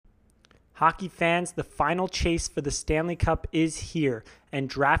Hockey fans, the final chase for the Stanley Cup is here, and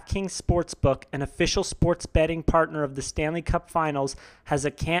DraftKings Sportsbook, an official sports betting partner of the Stanley Cup Finals, has a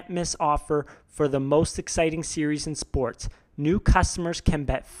can't-miss offer for the most exciting series in sports. New customers can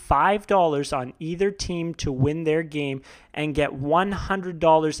bet $5 on either team to win their game and get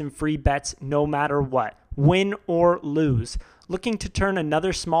 $100 in free bets no matter what, win or lose. Looking to turn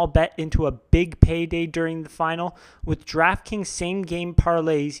another small bet into a big payday during the final? With DraftKings same-game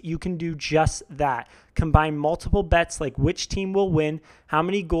parlays, you can do just that. Combine multiple bets like which team will win, how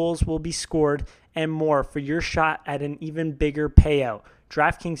many goals will be scored, and more for your shot at an even bigger payout.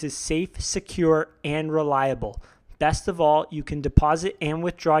 DraftKings is safe, secure, and reliable. Best of all, you can deposit and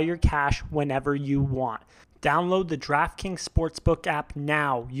withdraw your cash whenever you want. Download the DraftKings Sportsbook app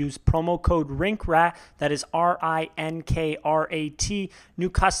now. Use promo code RINKRAT, that is RINKRAT. New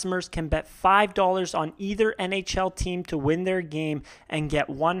customers can bet $5 on either NHL team to win their game and get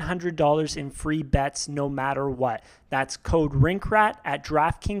 $100 in free bets no matter what. That's code RINKRAT at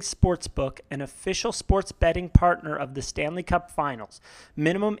DraftKings Sportsbook, an official sports betting partner of the Stanley Cup Finals.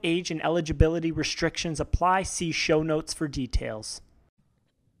 Minimum age and eligibility restrictions apply. See show notes for details.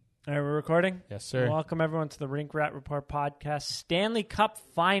 All right, we're recording? Yes, sir. Welcome, everyone, to the Rink Rat Report podcast, Stanley Cup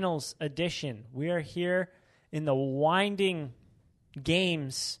Finals edition. We are here in the winding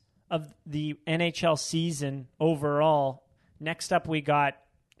games of the NHL season overall. Next up, we got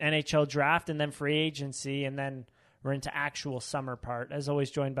NHL draft and then free agency, and then we're into actual summer part. As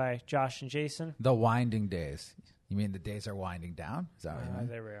always, joined by Josh and Jason. The winding days. You mean the days are winding down? Is that what you mean?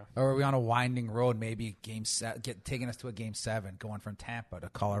 There we go. Or are we on a winding road? Maybe taking us to a game 7, going from Tampa to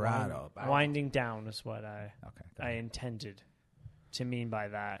Colorado. Winding down is what I Okay. intended to mean by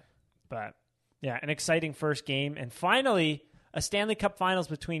that. But yeah, an exciting first game, and finally a Stanley Cup Finals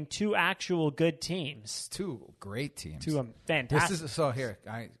between two actual good teams. Two great teams. Two fantastic.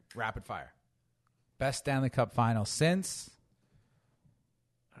 Rapid fire. Best Stanley Cup Final since.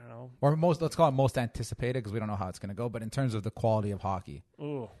 I don't know. Or let's call it most anticipated because we don't know how it's going to go. But in terms of the quality of hockey.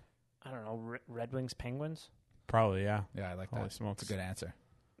 Ooh, I don't know. Red Wings, Penguins? Probably, yeah. Yeah, I like Holy that. smokes. It's a good answer.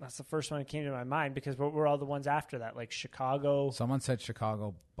 That's the first one that came to my mind because what were all the ones after that? Like Chicago? Someone said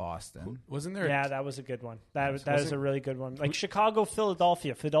Chicago, Boston. Wasn't there? Yeah, that was a good one. That was a really good one. Like Chicago,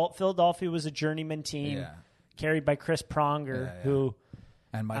 Philadelphia. Philadelphia was a journeyman team carried by Chris Pronger, who...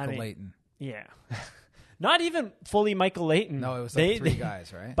 And Michael Leighton. Yeah. Not even fully Michael Leighton. No, it was like three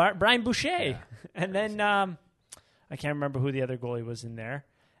guys, right? Brian Boucher. Yeah. And then I can't remember who the other goalie was in there.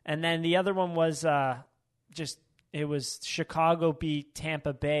 And then the other one was it was Chicago beat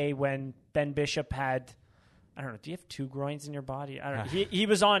Tampa Bay when Ben Bishop had, I don't know, do you have two groins in your body? I don't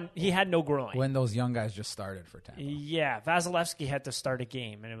know. He had no groin. When those young guys just started for Tampa. Yeah. Vasilevsky had to start a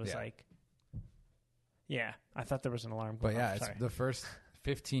game, and it was I thought there was an alarm going off. It's the first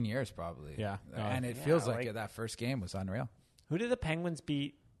 15 years probably. Yeah. And it feels like that first game was unreal. Who did the Penguins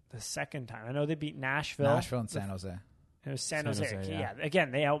beat the second time? I know they beat Nashville. And San Jose. It was San Jose. Yeah. Again,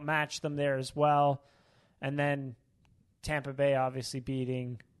 they outmatched them there as well. And then Tampa Bay obviously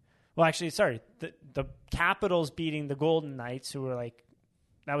beating... Well, actually, sorry. The Capitals beating the Golden Knights, who were like...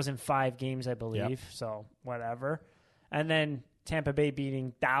 That was in 5 games, I believe. Yep. So, whatever. And then Tampa Bay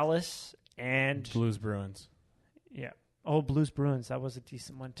beating Dallas and... Blues Bruins. Yeah. Oh, Blues Bruins. That was a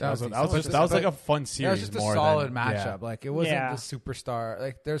decent one, too. That was like a fun series. It was just a solid matchup. Like, it wasn't the superstar.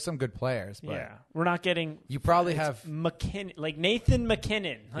 Like, there's some good players. But we're not getting... You probably have... McKinnon, like Nathan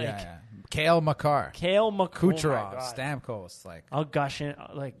McKinnon. Like, Cale Makar. Kucherov. Oh Stamkos. Like, I'll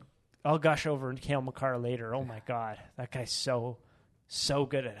gush over Cale Makar later. Oh, my God. That guy's so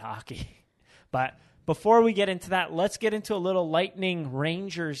good at hockey. But before we get into that, let's get into a little Lightning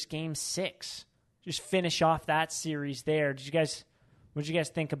Rangers Game 6. Just finish off that series there. What did you guys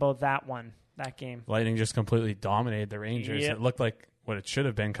think about that one, that game? Lightning just completely dominated the Rangers. It looked like what it should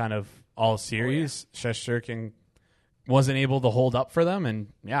have been kind of all series. Shesterkin wasn't able to hold up for them. And,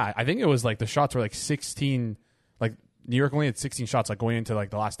 I think it was like the shots were like 16. Like, New York only had 16 shots like going into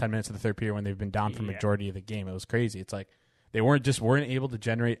like the last 10 minutes of the third period when they've been down for majority of the game. It was crazy. It's like they weren't able to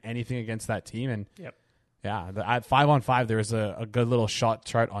generate anything against that team. And, at 5-on-5, there was a good little shot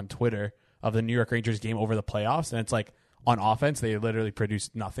chart on Twitter of the New York Rangers game over the playoffs, and it's like on offense they literally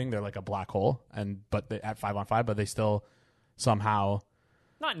produced nothing. They're like a black hole, but at 5-on-5, but they still somehow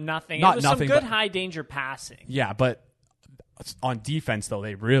not nothing. Not it was nothing, some good but, high danger passing. Yeah, but on defense though,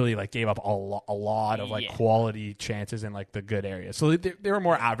 they really like gave up a lot of like quality chances in like the good areas. So they were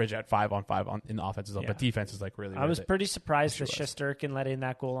more average at 5-on-5 in the offense, but defense is like really. I was pretty surprised that Shesterkin let in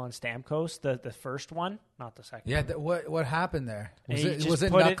that goal on Stamkos, the first one, not the second. Yeah, what happened there? Was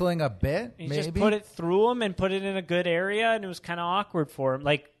it knuckling a bit? He maybe just put it through him and put it in a good area, and it was kind of awkward for him.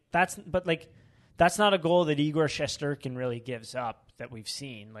 Like that's not a goal that Igor Shesterkin really gives up that we've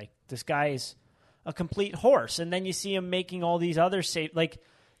seen. Like, this guy is a complete horse. And then you see him making all these other saves. Like,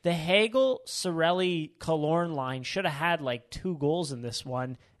 the Hagel, Cirelli, Killorn line should have had like 2 goals in this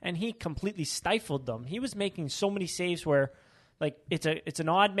one, and he completely stifled them. He was making so many saves where, like, it's an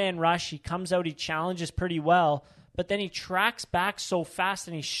odd man rush. He comes out, he challenges pretty well, but then he tracks back so fast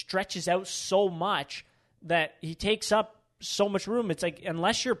and he stretches out so much that he takes up so much room. It's like,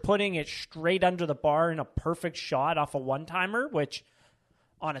 unless you're putting it straight under the bar in a perfect shot off a one-timer, which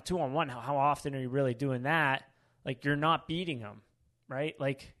on a 2-on-1, how often are you really doing that? Like, you're not beating him, right?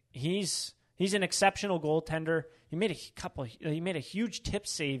 Like, he's an exceptional goaltender. He made a huge tip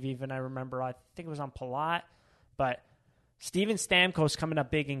save even, I remember. I think it was on Palat. But Steven Stamkos coming up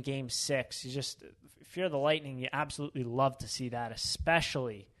big in Game 6. You just, if you're the Lightning, you absolutely love to see that,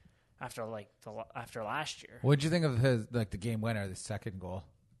 especially after last year. What did you think of his the game winner, the second goal?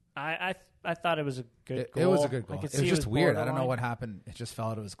 I thought it was a good goal. It was a good goal. It was just weird. I don't know borderline. what happened. It just fell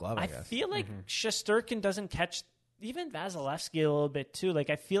out of his glove, I guess. I feel like Shesterkin doesn't catch, even Vasilevsky a little bit too. Like,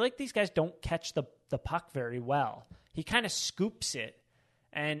 I feel like these guys don't catch the puck very well. He kind of scoops it.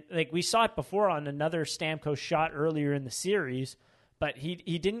 And like, we saw it before on another Stamkos shot earlier in the series, but he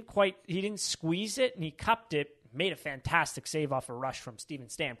didn't squeeze it, and he cupped it, made a fantastic save off a rush from Steven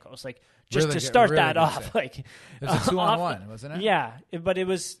Stamkos. Like, just really to start really that off, save. like, It was a 2-on-1, wasn't it? Yeah, but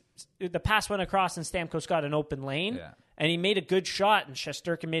the pass went across and Stamkos got an open lane, and he made a good shot, and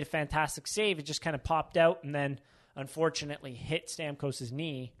Shesterkin made a fantastic save. It just kind of popped out and then unfortunately hit Stamkos'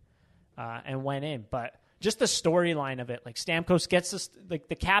 knee and went in. But just the storyline of it, like, Stamkos gets the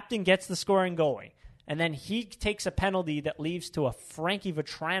captain gets the scoring going, and then he takes a penalty that leads to a Frankie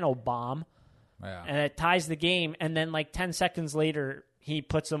Vetrano bomb, and it ties the game. And then like 10 seconds later, he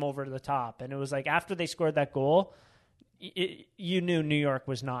puts them over to the top. And it was like, after they scored that goal, you knew New York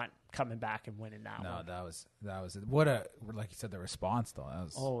was not coming back and winning that one. No, that was what a, like you said, the response though. That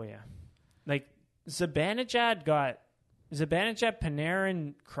was, oh yeah, like Zibanejad,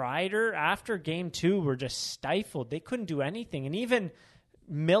 Panarin, Kreider after Game 2 were just stifled. They couldn't do anything, and even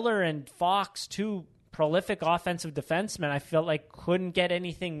Miller and Fox, two prolific offensive defensemen, I felt like couldn't get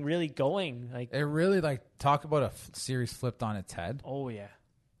anything really going. Like, it really, like, talk about a series flipped on its head. Oh yeah,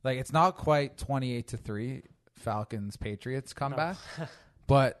 like, it's not quite 28-3 Falcons Patriots comeback,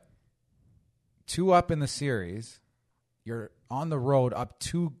 but 2 up in the series. You're on the road up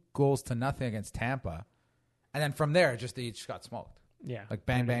 2-0 against Tampa, and then from there, they just got smoked. Yeah, like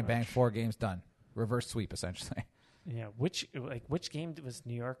bang, bang, bang, 4 games done, reverse sweep essentially. Yeah, which game was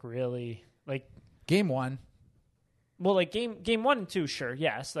New York really like? Game 1. Well, like game 1 and 2, sure,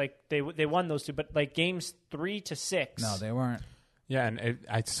 yes, like they won those 2, but like games 3 to 6, no, they weren't. Yeah, and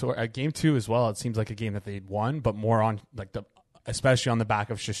I saw Game 2 as well. It seems like a game that they'd won, but more on like especially on the back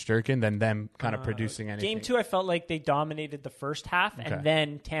of Shesterkin than them kind of producing anything. Game 2, I felt like they dominated the first half, and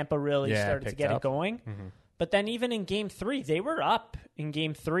then Tampa really started to get it going. Mm-hmm. But then even in Game 3, they were up in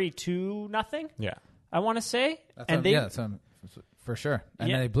Game 3 2-0. Yeah, I want to say, that's for sure.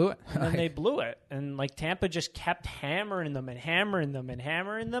 And then they blew it. And then they blew it, and like Tampa just kept hammering them, and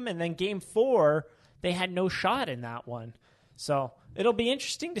then Game 4, they had no shot in that one. So it'll be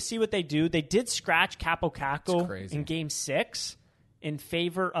interesting to see what they do. They did scratch Capo Caco in Game 6 in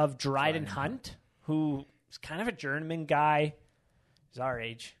favor of Dryden Hunt, who is kind of a journeyman guy. He's our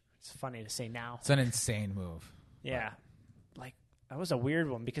age. It's funny to say now. It's an insane move. Yeah. Like, that was a weird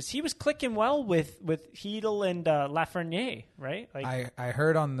one because he was clicking well with Hedl and Lafreniere, right? Like, I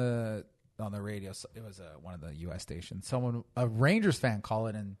heard on the radio, it was one of the U.S. stations, a Rangers fan call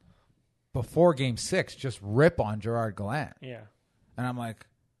it in before Game 6, just rip on Gerard Gallant. Yeah. And I'm like,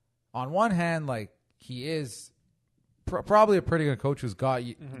 on one hand, like, he is probably a pretty good coach who's got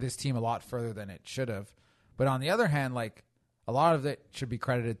this team a lot further than it should have. But on the other hand, like, a lot of it should be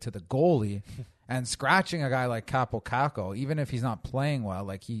credited to the goalie. And scratching a guy like Capo Caco, even if he's not playing well,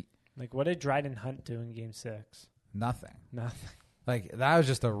 like what did Dryden Hunt do in Game 6? Nothing. Like, that was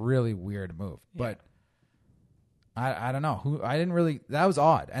just a really weird move. Yeah. But I don't know. That was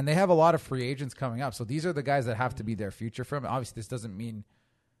odd. And they have a lot of free agents coming up. So these are the guys that have to be their future for him. Obviously, this doesn't mean,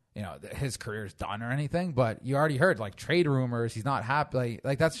 his career's done or anything, but you already heard, like, trade rumors. He's not happy.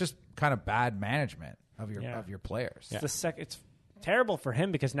 Like that's just kind of bad management of your players. Yeah. It's terrible for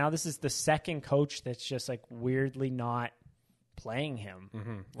him because now this is the second coach that's just like weirdly not playing him.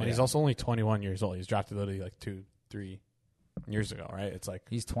 Mm-hmm. And he's also only 21 years old. He was drafted literally like 2-3 years ago, right? It's like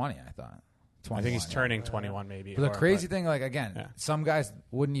he's 20, I thought. I think he's turning 21 maybe. But the crazy thing, like, again, some guys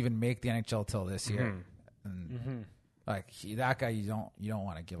wouldn't even make the NHL till this year. And Like that guy, you don't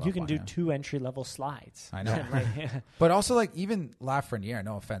want to give up. You can on do him. 2 entry-level slides. I know. But also, like, even Lafreniere,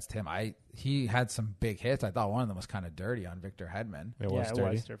 no offense to him, he had some big hits. I thought one of them was kind of dirty on Victor Hedman. It was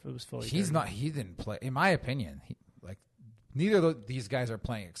dirty. It was fully He's dirty. not. He didn't play. In my opinion, neither of these guys are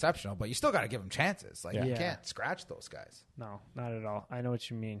playing exceptional. But you still got to give them chances. Like you can't scratch those guys. No, not at all. I know what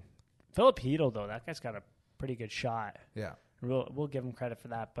you mean. Philip Hedl, though, that guy's got a pretty good shot. Yeah. We'll give him credit for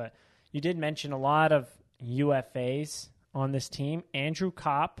that. But you did mention a lot of UFAs on this team. Andrew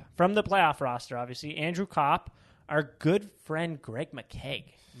Kopp, from the playoff roster, obviously. Andrew Kopp, our good friend Greg McKegg.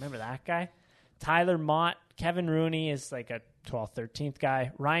 Remember that guy? Tyler Mott, Kevin Rooney is like a 12th, 13th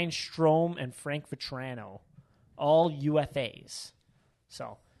guy. Ryan Strome and Frank Vetrano, all UFAs.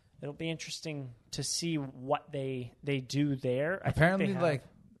 So it'll be interesting to see what they do there. Apparently,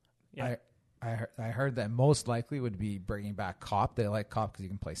 yeah. I heard that most likely would be bringing back Kopp. They like Kopp because he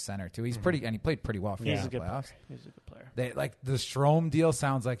can play center too. He's pretty, and he played pretty well for the playoffs. He's a good player. They like the Strome deal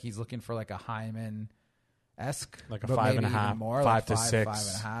sounds like he's looking for like a Hyman-esque, like a 5.5, more, 5 to 6,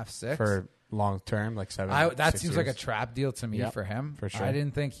 5.5, 6 for long term, like 7. That 6 seems years. like a trap deal to me for him. For sure. I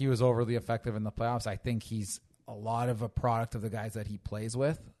didn't think he was overly effective in the playoffs. I think he's a lot of a product of the guys that he plays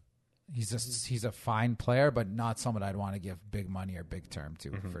with. He's a fine player, but not someone I'd want to give big money or big term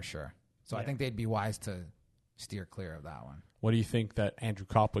to for sure. So I think they'd be wise to steer clear of that one. What do you think that Andrew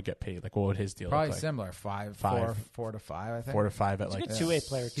Kopp would get paid? Like, what would his deal Probably look like? similar, 4 to 5. I think 4 to 5 at He's like a good two-way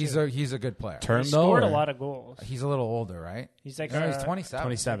player, too. He's a good player. term He though. scored or? a lot of goals. He's a little older, right? He's like No, he's 27.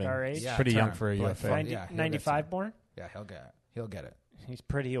 27. our age. Yeah, Pretty young term. for a Like, UFA. 95 born? Yeah, he'll get it. He's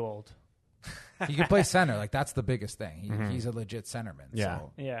pretty old. He can play center. Like that's the biggest thing. He's a legit centerman. Yeah.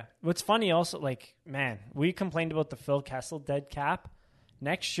 So. Yeah. What's funny also, like, man, we complained about the Phil Kessel dead cap.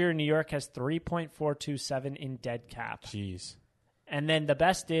 Next year, New York has 3.427 in dead cap. Jeez. And then the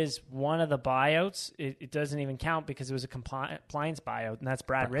best is one of the buyouts, it doesn't even count because it was a compliance buyout, and that's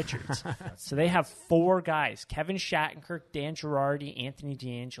Brad Richards. So they have 4 guys, Kevin Shattenkirk, Dan Girardi, Anthony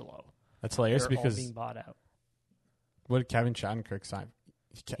D'Angelo. That's hilarious They're all because being bought out. what did Kevin Shattenkirk sign?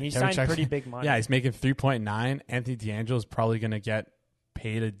 He signed pretty big money. Yeah, he's making 3.9. Anthony D'Angelo is probably going to get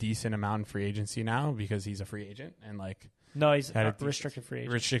paid a decent amount in free agency now because he's a free agent and like No, he's had a restricted free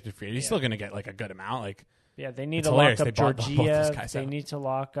agent. restricted free agent. He's still going to get like a good amount. Like Yeah, they need It's to hilarious. lock They up bought both those Georgiev. guys They out. need to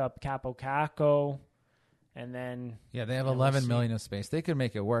lock up Capo Caco. And then Yeah, they have we'll 11 see. million of space. They could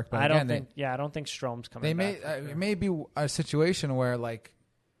make it work. But I again, don't think Strome's coming they may back. it may be a situation where like,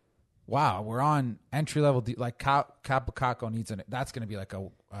 wow, we're on entry level. Like Capocacco needs that's going to be like a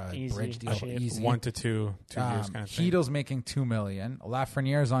Easy. bridge deal, Cheap. easy. 1 to 2 years kind of thing. Hedo's making $2 million.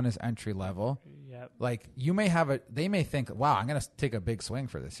 Lafreniere's on his entry level. Yep. Like you may have they may think, wow, I'm going to take a big swing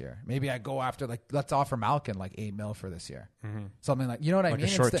for this year. Maybe I go after let's offer Malkin like $8 million for this year, something like you know what I Like a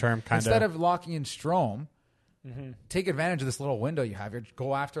mean. short-term kinda- instead of locking in Strome, take advantage of this little window you have.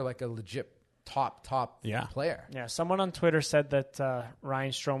 Go after like a legit top player. Yeah, someone on Twitter said that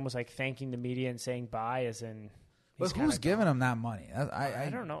Ryan Strome was like thanking the media and saying bye, as in. But who's giving him that money? I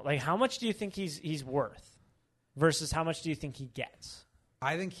don't know. Like, how much do you think he's worth, versus how much do you think he gets?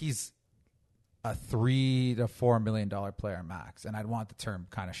 I think he's a $3 to $4 million player max, and I'd want the term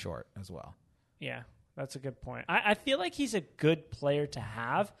kind of short as well. Yeah, that's a good point. I feel like he's a good player to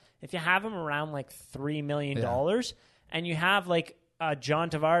have if you have him around like $3 million, and you have like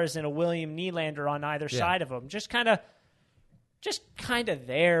John Tavares and a William Nylander on either side of him, just kind of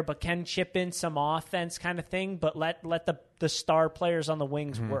there, but can chip in some offense kind of thing, but let the star players on the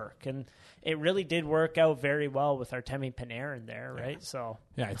wings work. And it really did work out very well with Artemi Panarin there, right? So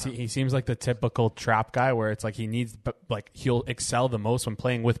Yeah, he seems like the typical trap guy where it's like he needs like he'll excel the most when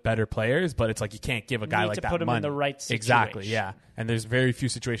playing with better players, but it's like you can't give a guy need like to that put him money. in the right situation. Exactly, yeah. And there's very few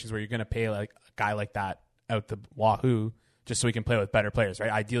situations where you're going to pay like a guy like that out the wahoo just so he can play with better players, right?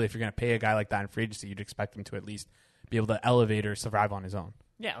 Ideally, if you're going to pay a guy like that in free agency, you'd expect him to at least be able to elevate or survive on his own.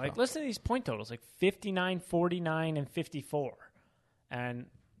 yeah, like listen to these point totals, like 59, 49, and 54. And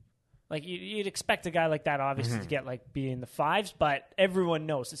like you'd expect a guy like that obviously to get like be in the 5s, but everyone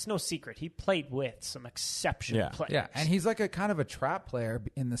knows it's no secret he played with some exceptional players. Yeah, and he's like a kind of a trap player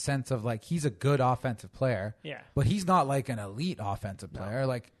in the sense of like he's a good offensive player. Yeah. But he's not like an elite offensive player.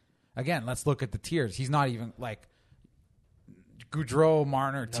 Like again, let's look at the tiers. He's not even like Goudreau,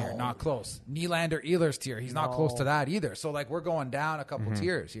 Marner tier, not close. Nylander, Ehlers tier, he's not close to that either. So like we're going down a couple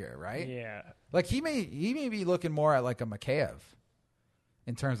tiers here, right? Yeah. Like he may be looking more at like a Mikheyev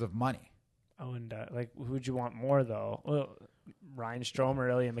in terms of money. Oh, and like who'd you want more though? Well, Ryan Strome or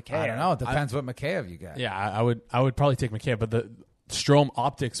Ilya Mikheyev? I don't know. It depends what Mikheyev you get. Yeah, I would probably take McKay, but the Strome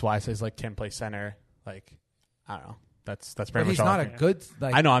optics wise is like can play center. Like I don't know. That's pretty But much he's all. not a good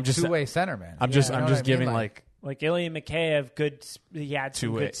like I know, I'm just two-way centerman. I'm just You know I'm what just I mean? giving like Like Ilya Mikheyev, he had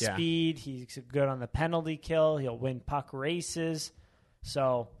some good yeah. speed. He's good on the penalty kill. He'll win puck races.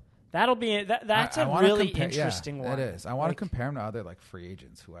 So that'll be that's a really interesting one. It is. I want to compare him to other like free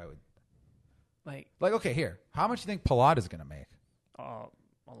agents who I would like. Okay, here. How much do you think Palat is going to make?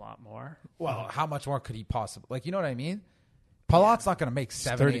 A lot more. Well, how much more could he possibly? Like, you know what I mean? Palat's not going to make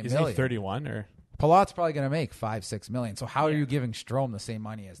 7-8 million. Is he 31 or? Palat's probably going to make 5-6 million. So how are you giving Strome the same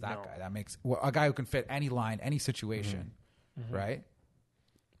money as that guy? That makes a guy who can fit any line, any situation, right?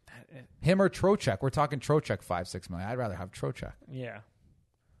 Him or Trocheck? We're talking Trocheck 5-6 million. I'd rather have Trocheck. Yeah,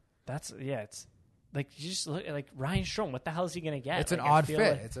 it's like you just look like Ryan Strome. What the hell is he going to get? It's an odd fit.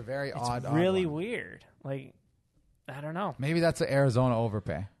 Like it's a very odd. It's really one. weird. Like I don't know. Maybe that's an Arizona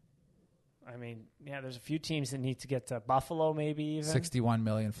overpay. I mean, yeah, there's a few teams that need to get to Buffalo, maybe even 61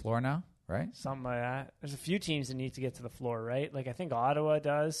 million floor now. Right? Something like that. There's a few teams that need to get to the floor, right? Like, I think Ottawa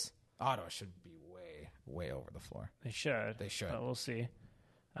does. Ottawa should be way over the floor. They should. But we'll see.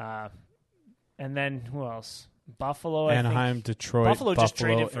 And then, who else? Buffalo, Anaheim, Detroit, Buffalo just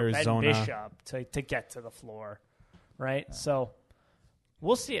traded for Arizona. Ben Bishop to get to the floor, right? Yeah. So,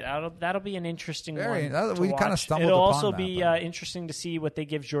 we'll see it. That'll be an interesting one we kind of stumbled It'll upon also that, be interesting to see what they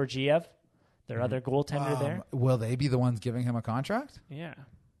give Georgiev, their other goaltender there. Will they be the ones giving him a contract? Yeah.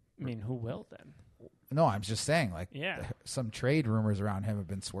 I mean, who will then? No, I'm just saying, yeah. some trade rumors around him have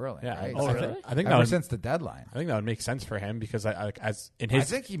been swirling. Yeah. Right? Really? I think ever since the deadline. I think that would make sense for him because I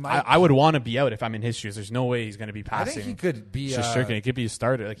think he might. I would want to be out if I'm in his shoes. There's no way he's going to be passing. I think he could be Shesterkin. He could be a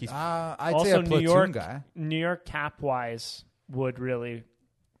starter. Like he's I'd also say a platoon guy. New York cap wise would really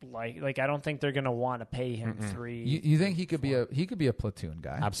like. I don't think they're going to want to pay him 3. You think he could be a platoon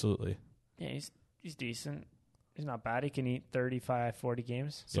guy? Absolutely. Yeah, he's decent. He's not bad. He can eat 35, 40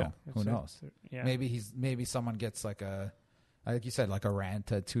 games. So who knows? Yeah. Maybe someone gets like you said, like a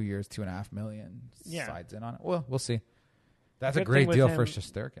rant at 2 years, $2.5 million. Yeah. Sides in on it. Well, we'll see. That's a great deal for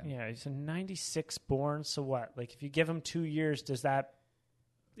Shesterkin. Yeah, he's a 96 born. So what? Like if you give him 2 years,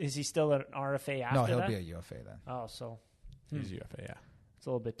 is he still an RFA after that? No, he'll be a UFA then. Oh, so he's UFA. Yeah, it's a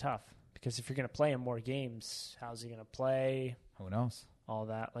little bit tough because if you're going to play him more games, how's he going to play? Who knows? All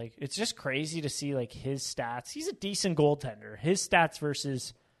that, like, it's just crazy to see like his stats. He's a decent goaltender. His stats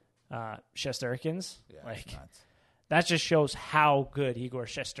versus Shesterkin's, that just shows how good Igor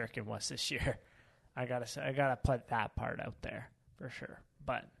Shesterkin was this year. I gotta put that part out there for sure.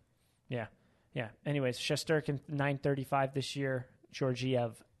 But yeah. Anyways, Shesterkin 935 this year.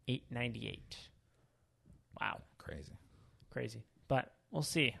 Georgiev 898. Wow, crazy. But we'll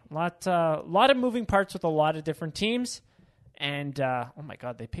see. A lot of moving parts with a lot of different teams. And oh my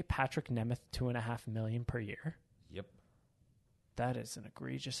God, they pay Patrick Nemeth $2.5 million per year. Yep, that is an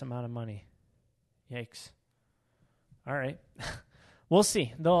egregious amount of money. Yikes! All right, we'll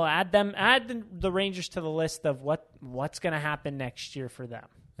see. They'll add the Rangers to the list of what's going to happen next year for them,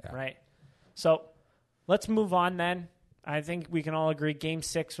 right? So let's move on then. I think we can all agree Game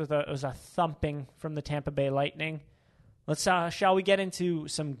 6 was a thumping from the Tampa Bay Lightning. Let's shall we get into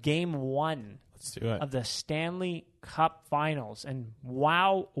some Game 1? Let's do it. Of the Stanley Cup Finals. And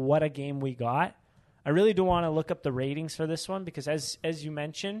wow, what a game we got. I really do want to look up the ratings for this one because as you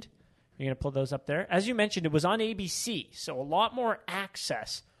mentioned, you're going to pull those up there. As you mentioned, it was on ABC, so a lot more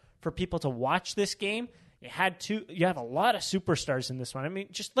access for people to watch this game. You have a lot of superstars in this one. I mean,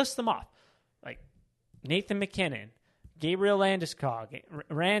 just list them off. Like Nathan McKinnon, Gabriel Landeskog,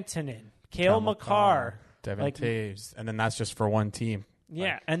 Rantanen, Cale Makar, Devin Taves, and then that's just for one team.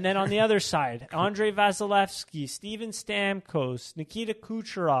 Yeah, and then on the other side, Andrei Vasilevsky, Steven Stamkos, Nikita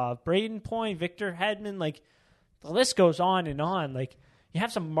Kucherov, Braden Point, Victor Hedman, like the list goes on and on. Like you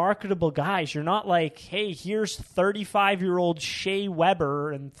have some marketable guys. You're not like, hey, here's 35-year-old Shea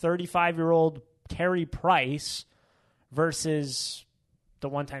Weber and 35-year-old Carey Price versus the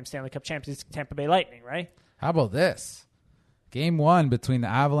one-time Stanley Cup champions Tampa Bay Lightning, right? How about this? Game 1 between the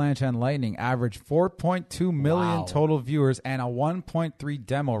Avalanche and Lightning averaged 4.2 million total viewers and a 1.3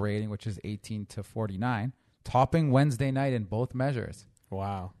 demo rating, which is 18-49, topping Wednesday night in both measures.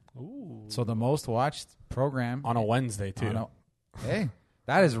 Wow. Ooh. So the most watched program. On a Wednesday, too. Hey,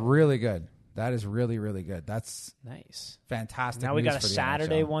 that is really good. That is really, really good. That's nice. Fantastic. Now we got a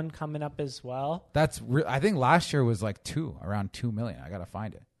Saturday one coming up as well. I think last year was like around 2 million. I got to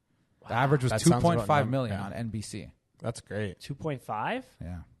find it. Wow. The average was 2.5 million on NBC. That's great. 2.5?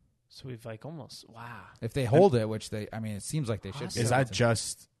 Yeah. So we've like almost, wow. If they hold it, which it seems like they should. Is that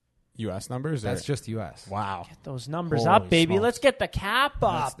just U.S. numbers? That's just U.S. Wow. Get those numbers up, baby. Smokes. Let's get the cap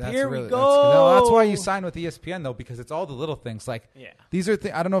up. Here we go. That's why you sign with ESPN, though, because it's all the little things. Like, these are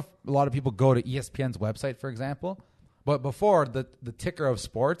I don't know if a lot of people go to ESPN's website, for example, but before the ticker of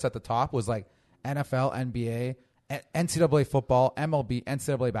sports at the top was like NFL, NBA, NCAA football, MLB,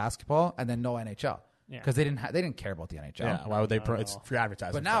 NCAA basketball, and then no NHL. Because they didn't care about the NHL. Yeah, why would they? It's free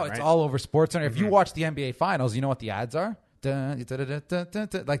advertising. But now right? it's all over SportsCenter. If you watch the NBA Finals, you know what the ads are? Like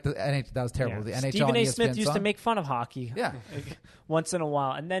the NHL, that was terrible. The NHL Stephen A. Smith used song. to make fun of hockey. Yeah, once in a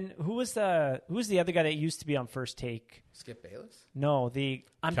while. And then who was the other guy that used to be on First Take? Skip Bayless. No,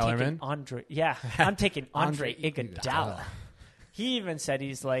 I'm Kellerman? taking Andre. Yeah, I'm taking Andre Iguodala. He even said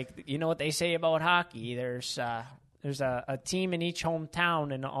he's like, you know what they say about hockey? There's a team in each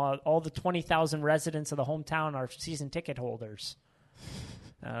hometown, and all the 20,000 residents of the hometown are season ticket holders.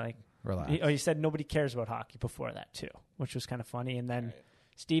 Relax. He said nobody cares about hockey before that too, which was kind of funny. And then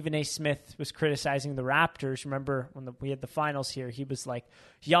Stephen A. Smith was criticizing the Raptors. Remember when we had the finals here? He was like,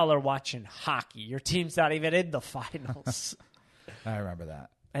 "Y'all are watching hockey. Your team's not even in the finals." I remember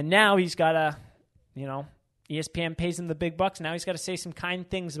that. And now he's got ESPN pays him the big bucks. Now he's got to say some kind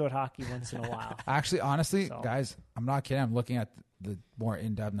things about hockey once in a while. Actually, honestly, guys, I'm not kidding. I'm looking at the more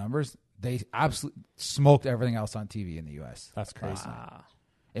in-depth numbers. They absolutely smoked everything else on TV in the U.S. That's crazy. Wow.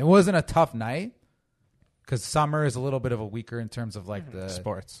 It wasn't a tough night because summer is a little bit of a weaker in terms of like the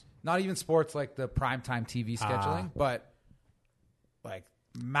sports. Not even sports, like the primetime TV scheduling, but like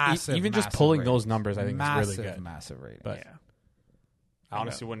massive. Even just pulling those numbers, I think is really good. Massive rating. But I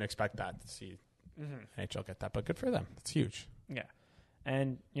honestly wouldn't expect that to see NHL get that, but good for them. It's huge. Yeah.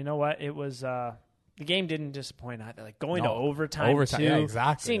 And you know what? It was the game didn't disappoint either. Like going to overtime too. Yeah,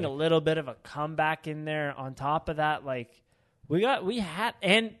 exactly. Seeing a little bit of a comeback in there on top of that, like we had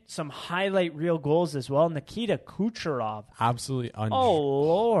and some highlight reel goals as well. Nikita Kucherov. Absolutely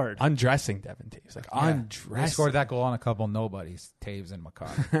Lord. Undressing Devin Taves. Like undressing. They scored that goal on a couple nobodies, Taves and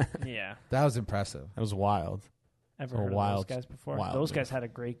Makar. Yeah. That was impressive. That was wild. Ever heard of those guys before? Those guys had a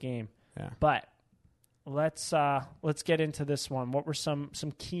great game. Yeah. But let's get into this one. What were some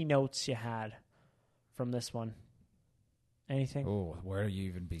key notes you had from this one? Anything? Oh, where do you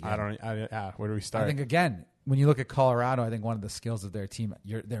even begin? Where do we start? I think again, when you look at Colorado, I think one of the skills of their team,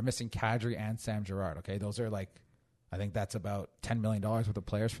 they're missing Kadri and Sam Girard. Okay, those are like, I think that's about $10 million worth of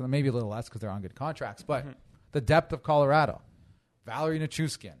players for them. Maybe a little less because they're on good contracts. But the depth of Colorado, Valerie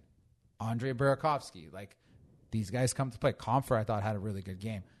Nichushkin, Andrei Burakovsky, like these guys come to play. Comfer, I thought, had a really good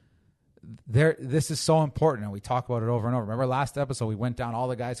game. This is so important, and we talk about it over and over. Remember last episode, we went down all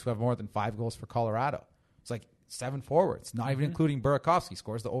the guys who have more than 5 goals for Colorado. It's like 7 forwards, not even including Burakovsky,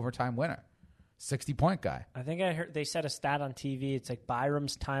 scores the overtime winner. 60-point guy. I think I heard they said a stat on TV. It's like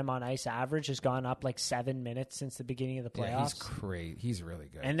Byram's time on ice average has gone up like 7 minutes since the beginning of the playoffs. Yeah, he's great. He's really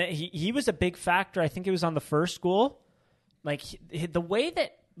good. And he was a big factor. I think it was on the first goal. Like the way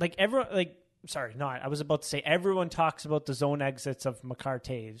that like everyone I was about to say everyone talks about the zone exits of Makar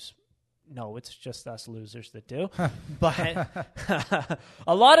Taves. No, it's just us losers that do. But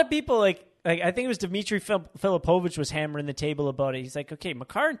a lot of people like I think it was Dmitry Filipovich was hammering the table about it. He's like, okay,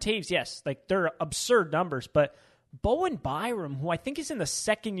 Makar and Taves, yes, like they're absurd numbers, but Bowen Byram, who I think is in the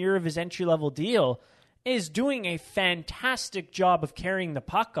second year of his entry-level deal, is doing a fantastic job of carrying the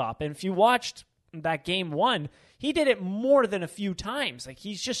puck up. And if you watched that game 1, he did it more than a few times. Like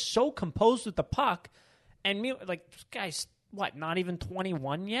he's just so composed with the puck. And like this guy's not even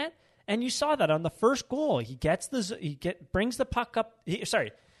 21 yet? And you saw that on the first goal. He brings the puck up.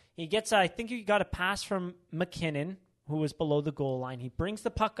 He gets, I think he got a pass from McKinnon, who was below the goal line. He brings the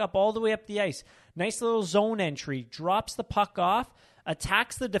puck up all the way up the ice. Nice little zone entry. Drops the puck off,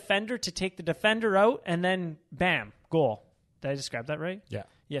 attacks the defender to take the defender out, and then, bam, goal. Did I describe that right? Yeah.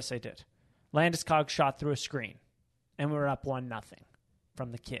 Yes, I did. Landeskog shot through a screen, and we were up 1-0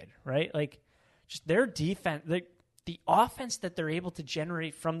 from the kid, right? Like, just their defense, the offense that they're able to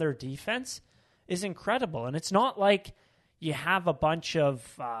generate from their defense is incredible. And it's not like you have a bunch of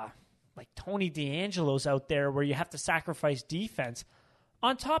like Tony DeAngelo's out there where you have to sacrifice defense.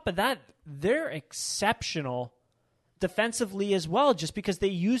 On top of that, they're exceptional defensively as well, just because they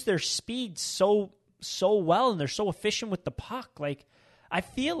use their speed so well and they're so efficient with the puck. Like, I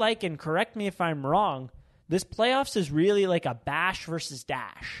feel like, and correct me if I'm wrong, this playoffs is really like a bash versus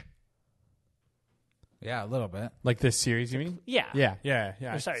dash. Yeah, a little bit. Like this series, you mean? Yeah. Yeah.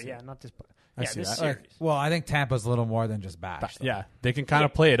 Not this. I see this that. series. Well, I think Tampa's a little more than just bash. Yeah, they can kind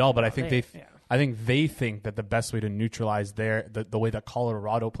of play it all, but I think I think they think that the best way to neutralize the way that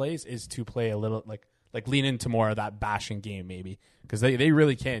Colorado plays is to play a little like lean into more of that bashing game, maybe, because they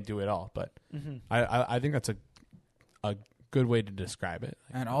really can't do it all. But I think that's a good way to describe it.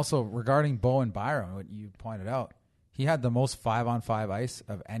 And also regarding Bowen Byram, what you pointed out, he had the most 5-on-5 ice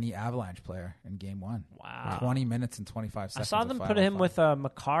of any Avalanche player in Game 1. Wow. 20 minutes and 25 seconds. I saw them put him with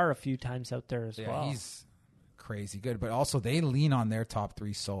Makar a few times out there as well. He's crazy good, but also they lean on their top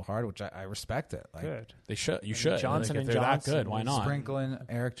three so hard, which I respect it. Like, Good. They should. You should. Johnson Like, if and they're Johnson that good, why not? Sprinkling,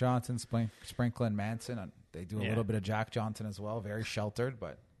 Eric Johnson, Sprinkling Manson. They do a little bit of Jack Johnson as well. Very sheltered,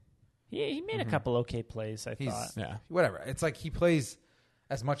 but He made a couple okay plays, I thought. Yeah. whatever. It's like he plays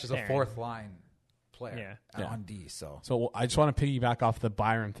as much as a Fair. fourth line player Yeah. on D. So I just want to piggyback off the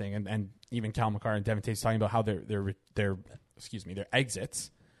Byram thing, and even Cal McCarr and Devin Tate's talking about how their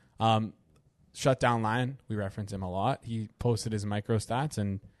exits. Shutdown line, we reference him a lot. He posted his micro stats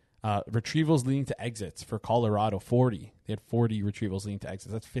and retrievals leading to exits for Colorado, 40. They had 40 retrievals leading to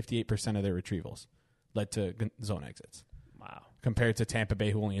exits. That's 58% of their retrievals led to zone exits. Wow. Compared to Tampa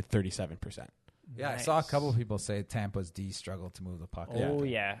Bay, who only had 37%. I saw a couple of people say Tampa's D struggled to move the puck. Oh,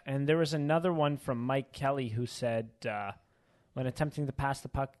 yeah. And there was another one from Mike Kelly who said when attempting to pass the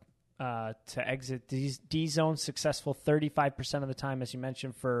puck to exit D zone, successful 35% of the time, as you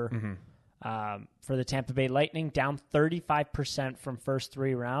mentioned, for the Tampa Bay Lightning, down 35% from first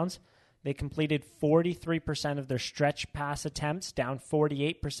 3 rounds. They completed 43% of their stretch pass attempts, down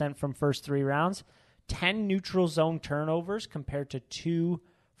 48% from first 3 rounds. 10 neutral zone turnovers compared to 2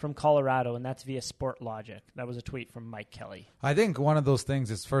 from Colorado, and that's via Sport Logic. That was a tweet from Mike Kelly. I think one of those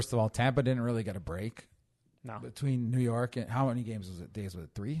things is, first of all, Tampa didn't really get a break. No. Between New York and how many games was it? Days was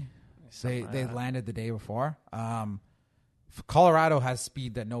it 3? They landed the day before. Colorado has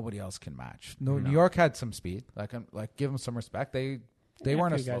speed that nobody else can match. New York had some speed. Like give them some respect. They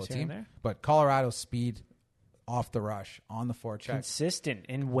weren't a few slow guys here and team, there. but Colorado's speed off the rush on the forecheck, Consistent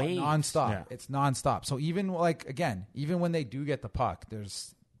in waves. nonstop. Yeah. It's nonstop. So even when they do get the puck,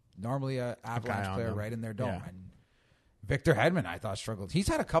 there's normally a Avalanche on player them. right in their dome. Yeah. And Victor Hedman, I thought, struggled. He's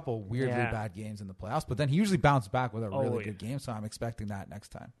had a couple weirdly bad games in the playoffs, but then he usually bounced back with a really good game. So I'm expecting that next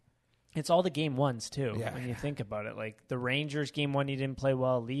time. It's all the game ones, too, Yeah. when you think about it. Like the Rangers game 1, he didn't play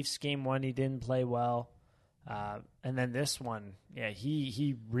well. Leafs game 1, he didn't play well. And then this one,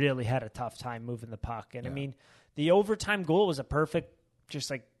 he really had a tough time moving the puck. And, I mean, the overtime goal was a perfect just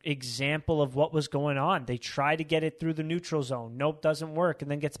like example of what was going on. They try to get it through the neutral zone. Nope, doesn't work.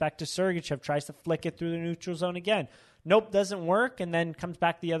 And then gets back to Sergachev, tries to flick it through the neutral zone again. Nope, doesn't work. And then comes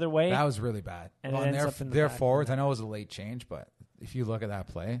back the other way. That was really bad. And it on ends up in the their back. forwards, I know it was a late change, but if you look at that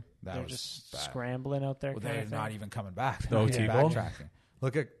play, They're that was just bad. scrambling out there. Well, kind they're of thing. not even coming back. The OT goal? Backtracking.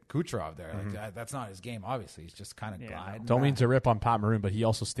 Look at Kucherov there. Like, that's not his game, obviously. He's just kind of gliding. Don't mean back. to rip on Pat Maroon, but he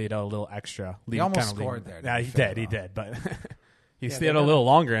also stayed out a little extra. He almost kinda scored there, to Yeah, be he fair, did. He though. did. But he Yeah, stayed they out a got little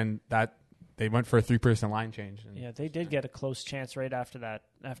longer, and that they went for a 3-person line change. And Yeah, they did get a close chance right after that,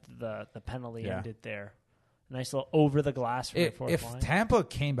 after the penalty Yeah. ended there. Nice little over the glass for the fourth If line. Tampa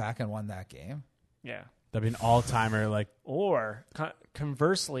came back and won that game, Yeah. that'd be an all-timer. Like, Or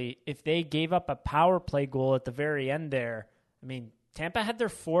conversely, if they gave up a power play goal at the very end there, I mean, Tampa had their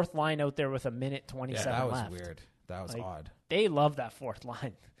fourth line out there with 1:27 that was left. weird. That was Like, odd. They love that fourth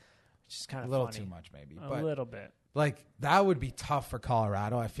line, which is kind A of little funny. too much, maybe. A But little bit. like that would be tough for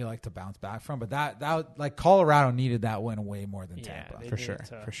Colorado. I feel like to bounce back from. But that like Colorado needed that win way more than Yeah, Tampa. they for did, sure.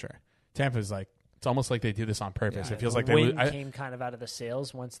 uh, For sure. Tampa's like, it's almost like they do this on purpose. Yeah, It feels The like they wind lose. came kind of out of the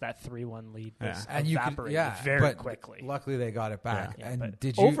sails once that 3-1 lead was And you could, evaporated very but quickly. Luckily, they got it back. Yeah, and but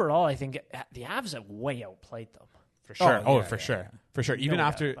did you? overall, I think the Avs have way outplayed them. For sure. Oh, Oh, yeah, for yeah, sure. yeah. For sure. Even doubt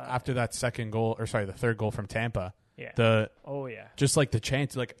after about it. that the third goal from Tampa, Yeah. Oh yeah. just like the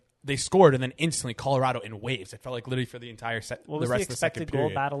chance, like they scored and then instantly Colorado in waves. It felt like literally for the entire set. What the was the rest of the second expected goal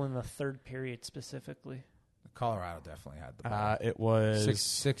period. battle in the third period specifically? Colorado definitely had the ball. It was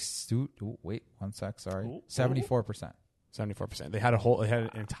six. Wait, 1 sec. Sorry, Ooh. 74%. 74%. They had an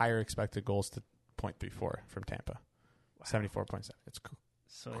entire expected goals to 0.34 from Tampa. 74.7. It's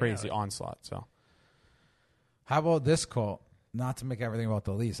So crazy yeah, onslaught. So How about this quote? Not to make everything about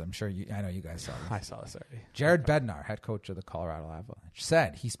the Leafs. I'm sure I know you guys saw this. I saw this already. Jared Bednar, head coach of the Colorado Avalanche,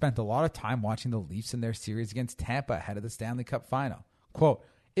 said he spent a lot of time watching the Leafs in their series against Tampa ahead of the Stanley Cup final. Quote,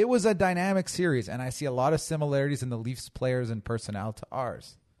 "It was a dynamic series, and I see a lot of similarities in the Leafs players and personnel to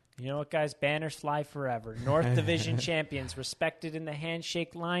ours." You know what, guys? Banners fly forever. North Division champions, respected in the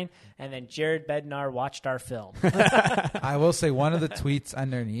handshake line, and then Jared Bednar watched our film. I will say one of the tweets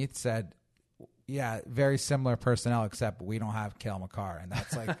underneath said, yeah, very similar personnel, except we don't have Cale Makar, and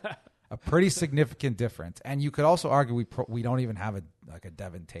that's like a pretty significant difference. And you could also argue we don't even have a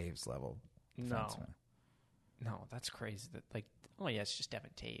Devin Taves level defenseman. No, that's crazy. Oh yeah, it's just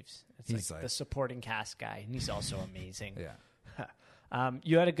Devin Taves. It's He's like like- the supporting cast guy, and he's also amazing. Yeah.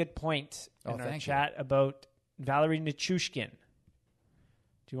 You had a good point in our thank you. chat about Valerie Nichushkin.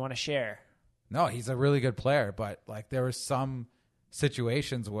 Do you want to share? No, he's a really good player, but like there were some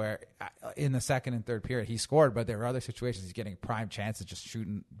situations where in the second and third period he scored, but there were other situations he's getting prime chances, just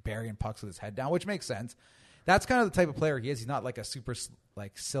shooting, burying pucks with his head down, which makes sense. that's kind of the type of player he is. He's not like a super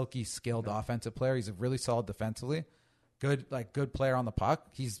like silky skilled offensive player. He's really solid defensively. Good player on the puck.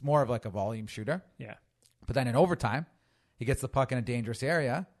 He's more of like a volume shooter. Yeah. But then in overtime, he gets the puck in a dangerous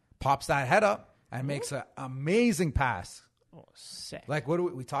area, pops that head up, and makes an amazing pass. Oh, sick. Like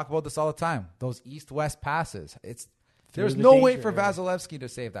we talk about this all the time. Those east-west passes. There's the no way danger for area. Vasilevsky to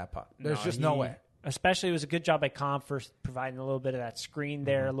save that puck. There's just no way. Especially, it was a good job by Comp for providing a little bit of that screen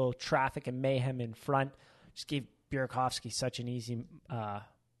there, a little traffic and mayhem in front. Just gave Burakovsky such an easy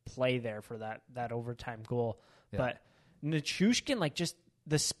play there for that overtime goal. Yeah. But Nichushkin, like, just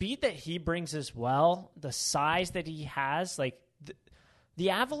the speed that he brings as well, the size that he has, like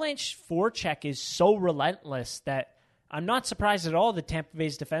the Avalanche forecheck is so relentless that I'm not surprised at all that Tampa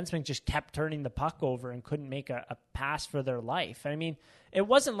Bay's defensemen just kept turning the puck over and couldn't make a pass for their life. I mean, it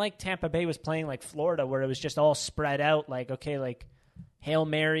wasn't like Tampa Bay was playing like Florida where it was just all spread out, like, okay, like Hail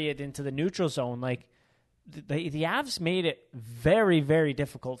Mary it into the neutral zone. Like the Avs made it very, very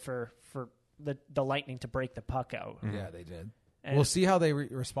difficult for the Lightning to break the puck out. Yeah, they did. And we'll see how they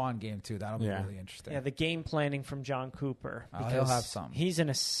respond game 2. That'll be really interesting. Yeah, the game planning from John Cooper. He'll have some. He's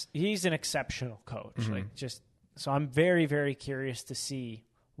an exceptional coach. So I'm very, very curious to see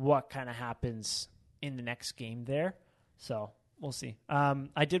what kind of happens in the next game there. So we'll see.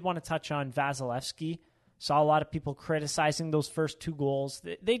 I did want to touch on Vasilevsky. Saw a lot of people criticizing those first 2 goals.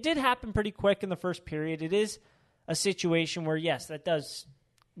 They did happen pretty quick in the first period. It is a situation where, yes, that does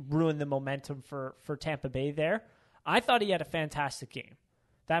ruin the momentum for Tampa Bay there. I thought he had a fantastic game.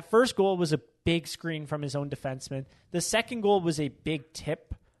 That first goal was a big screen from his own defenseman. The second goal was a big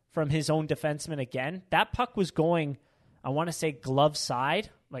tip from his own defenseman again. That puck was going, I want to say, glove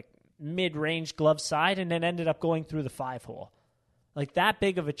side, like mid-range glove side, and then ended up going through the 5-hole. Like, that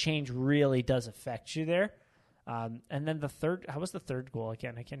big of a change really does affect you there. And then the third, how was the third goal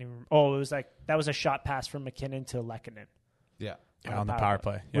again? I can't even remember. Oh, it was like, that was a shot pass from McKinnon to Lehkonen. Yeah. On the power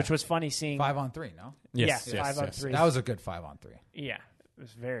play. Yeah. Which was funny seeing. 5-on-3, no? Yes. Yeah, 5-on-3. That was a good 5-on-3. Yeah, it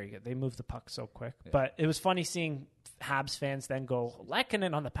was very good. They moved the puck so quick. Yeah. But it was funny seeing Habs fans then go,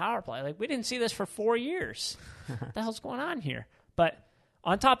 Lehkonen on the power play. Like, we didn't see this for 4 years. What the hell's going on here? But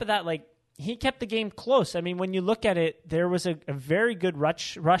on top of that, like, he kept the game close. I mean, when you look at it, there was a very good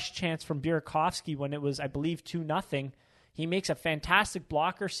rush chance from Burakovsky when it was, I believe, 2-0. He makes a fantastic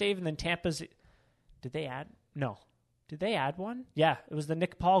blocker save, and then Tampa's... Did they add? No. Did they add one? Yeah, it was the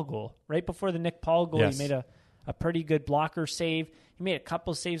Nick Paul goal. Right before the Nick Paul goal, yes. He made a pretty good blocker save. He made a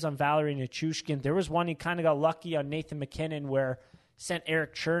couple saves on Valerie Nichushkin. There was one he kind of got lucky on Nathan McKinnon where sent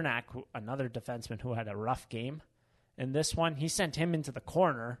Eric Chernak, another defenseman who had a rough game. And this one, he sent him into the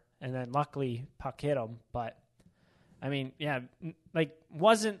corner, and then luckily puck hit him. But, I mean, yeah, like,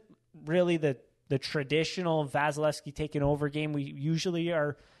 wasn't really the traditional Vasilevsky taking over game we usually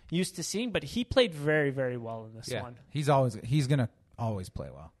are used to seeing, but he played very, very well in this one. He's going to always play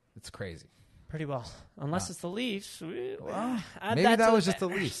well. It's crazy. Pretty well. Unless it's the Leafs. Maybe that was just the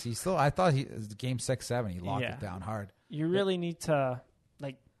Leafs. I thought game 6-7, he locked it down hard. You really need to,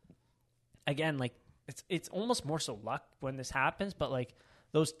 like, again, like, it's almost more so luck when this happens, but, like,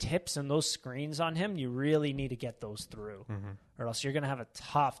 those tips and those screens on him, you really need to get those through, or else you're going to have a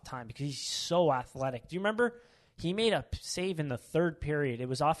tough time because he's so athletic. Do you remember he made a save in the third period? It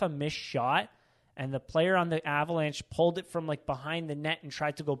was off a missed shot, and the player on the Avalanche pulled it from like behind the net and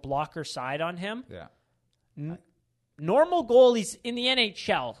tried to go blocker side on him. Yeah. Normal goalies in the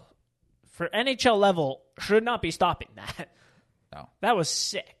NHL, for NHL level, should not be stopping that. No. That was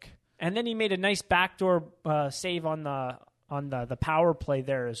sick. And then he made a nice backdoor save on the power play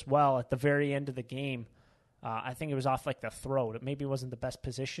there as well at the very end of the game. I think it was off like the throat. It maybe wasn't the best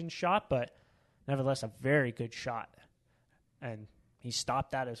position shot, but nevertheless a very good shot. And he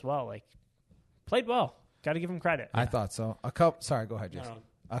stopped that as well. Like, played well. Got to give him credit. I thought so. Sorry, go ahead, Jason.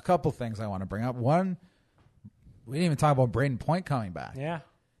 A couple things I want to bring up. One, we didn't even talk about Braden Point coming back. Yeah.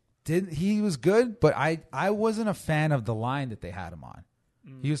 He was good, but I wasn't a fan of the line that they had him on.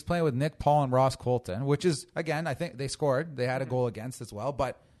 He was playing with Nick Paul and Ross Colton, which is, again, I think they scored. They had a goal against as well.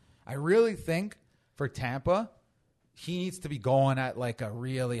 But I really think for Tampa, he needs to be going at like a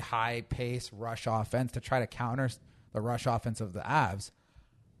really high-pace rush offense to try to counter the rush offense of the Avs.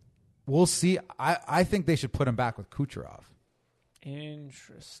 We'll see. I think they should put him back with Kucherov.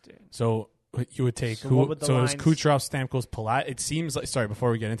 Interesting. So you would take it was Kucherov, Stamkos, Palat. It seems like, sorry,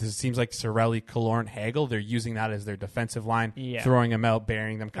 before we get into this, it seems like Cirelli, Killorn, Hagel, they're using that as their defensive line, throwing them out,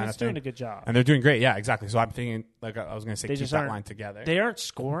 burying them kind of thing. Doing a good job. And they're doing great. Yeah, exactly. So I'm thinking, like I was going to say, keep that line together. They aren't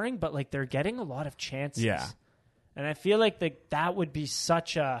scoring, but like they're getting a lot of chances. Yeah. And I feel like that would be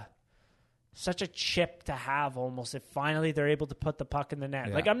such a chip to have almost if finally they're able to put the puck in the net.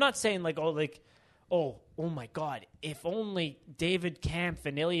 Yeah. Like, I'm not saying like, oh my God, if only David Kampf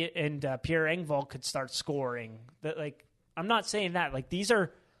and Pierre Engvall could start scoring. That, like, I'm not saying that. Like, these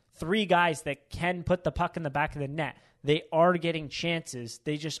are three guys that can put the puck in the back of the net. They are getting chances.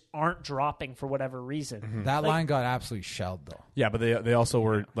 They just aren't dropping for whatever reason. Mm-hmm. That line got absolutely shelled, though. Yeah, but they also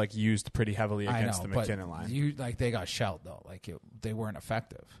were like used pretty heavily against the McKinnon line. They got shelled though. Like they weren't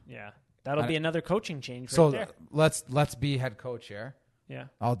effective. Yeah, that'll be another coaching change. So there. let's be head coach here. Yeah,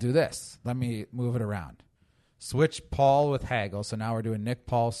 I'll do this. Let me move it around. Switch Paul with Hagel. So now we're doing Nick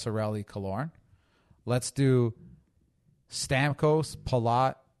Paul, Cirelli, Killorn. Let's do Stamkos,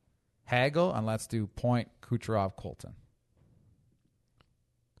 Palat, Hagel, and let's do Point, Kucherov, Colton.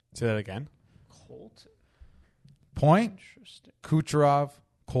 Say that again. Colton. Point, Kucherov,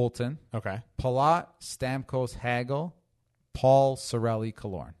 Colton. Okay. Palat, Stamkos, Hagel, Paul, Cirelli,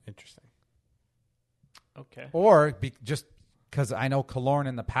 Killorn. Interesting. Okay. Or just because I know Killorn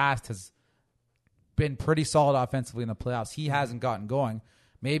in the past has been pretty solid offensively in the playoffs. He hasn't gotten going.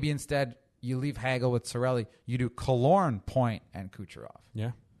 Maybe instead you leave Hagel with Cirelli. You do Killorn, Point, and Kucherov.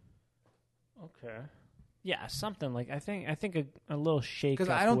 Yeah. Okay. Yeah, something like I think a little shake. Because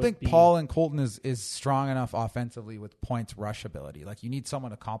I don't think Paul and Colton is strong enough offensively with Point's rush ability. Like you need someone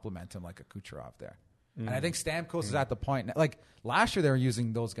to complement him, like a Kucherov there. And I think Stamkos is at the point. Like last year, they were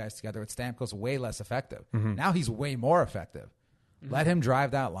using those guys together. With Stamkos way less effective. Now he's way more effective. Let him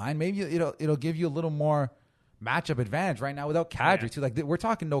drive that line. Maybe it'll give you a little more matchup advantage right now without Kadri too. Like we're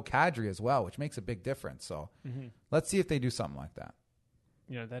talking no Kadri as well, which makes a big difference. So let's see if they do something like that.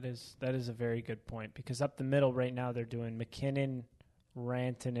 Yeah, that is a very good point because up the middle right now they're doing McKinnon,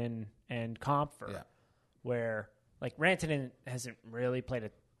 Rantanen, and Compher. Yeah. Where like Rantanen hasn't really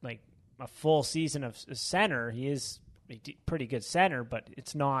played a full season of center. He is a pretty good center, but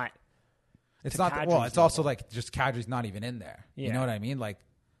it's not. It's not. It's also like just Kadri's not even in there. Yeah. You know what I mean? Like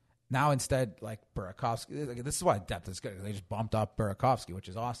now instead, like Burakovsky. Like, this is why depth is good. They just bumped up Burakovsky, which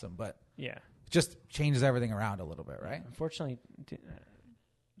is awesome, but yeah, it just changes everything around a little bit, right? Unfortunately,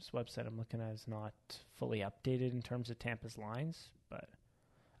 this website I'm looking at is not fully updated in terms of Tampa's lines, but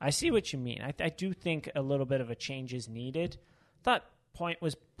I see what you mean. I do think a little bit of a change is needed. Thought Point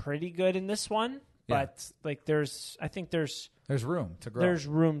was pretty good in this one, but like there's room to grow. There's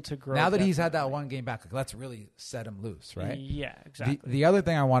room to grow. Now that he's had that one game back, like, let's really set him loose, right? Yeah, exactly. The other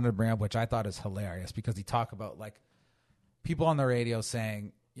thing I wanted to bring up, which I thought is hilarious, because he talked about like people on the radio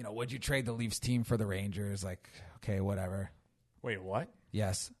saying, you know, would you trade the Leafs team for the Rangers? Like, okay, whatever. Wait, what?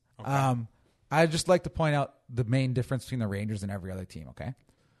 Yes. Okay. I'd just like to point out the main difference between the Rangers and every other team, okay?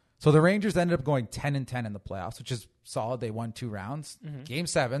 So the Rangers ended up going 10-10 in the playoffs, which is solid. They won 2 rounds. Game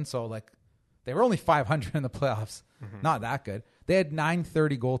 7, so like they were only 500 in the playoffs. Not that good. They had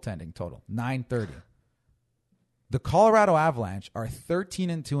 930 goaltending total. 930. The Colorado Avalanche are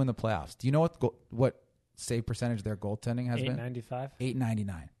 13-2 in the playoffs. Do you know what save percentage their goaltending has been? 895.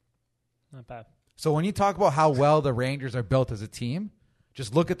 899. Not bad. So when you talk about how well the Rangers are built as a team,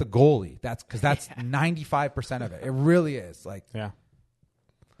 just look at the goalie. That's 95% of it. It really is. Like, yeah.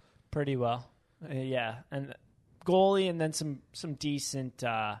 Pretty well. Yeah. And goalie and then some decent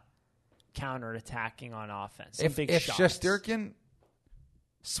counter-attacking on offense. Some big shots. If Shesterkin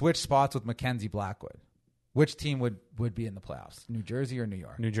switched spots with Mackenzie Blackwood, which team would be in the playoffs? New Jersey or New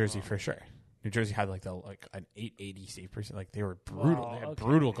York? New Jersey for sure. New Jersey had like an 880 save percent. Like they were brutal. They had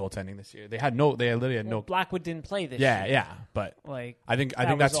brutal goaltending this year. They literally had no. Blackwood didn't play this year. Yeah. But like I think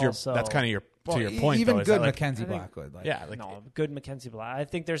that's kind of your to your point. Even though, good like, Mackenzie Blackwood. Like, yeah, like, no, good Mackenzie Blackwood. I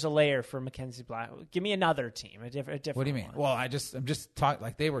think there's a layer for Mackenzie Blackwood. Give me another team, a different. What do you mean? One. Well, I'm just talking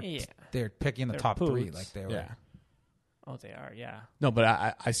like they were. Yeah. They're picking the top poots. 3. Like they were. Yeah. Oh, they are. Yeah. No,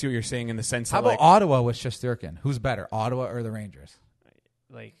 but I see what you're saying in the sense. How that, about Ottawa with Shesterkin? Who's better, Ottawa or the Rangers?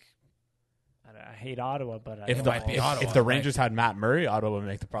 Like. I hate Ottawa, but if the Rangers had Matt Murray, Ottawa would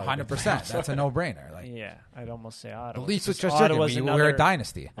make the probably 100%. That's a no-brainer. Like, yeah, I'd almost say Ottawa. The Leafs with Shesterkin, we're a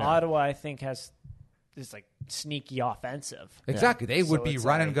dynasty. Ottawa, I think, has this like sneaky offensive. Exactly, they would be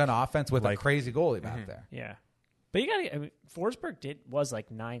run and gun offense with like, a crazy goalie back there. Yeah, but you got Forsberg was like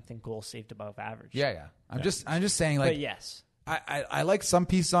 9th in goals saved above average. Yeah. I'm just saying, like, but yes. I like some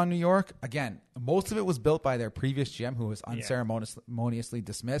pieces on New York. Again, most of it was built by their previous GM, who was unceremoniously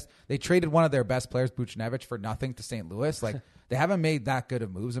dismissed. They traded one of their best players, Buchnevich, for nothing to St. Louis. Like, they haven't made that good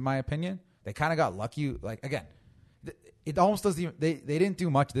of moves, in my opinion. They kind of got lucky. Like, again, it almost doesn't even, they didn't do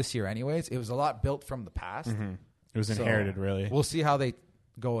much this year anyways. It was a lot built from the past. Mm-hmm. It was inherited, really. We'll see how they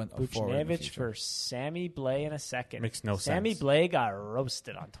go Buchnevich for Sammy Blais in a second. Makes no sense. Sammy Blais got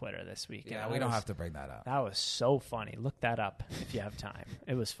roasted on Twitter this week. Yeah, we don't have to bring that up. That was so funny. Look that up if you have time.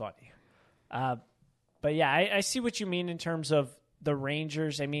 It was funny. But yeah, I see what you mean in terms of the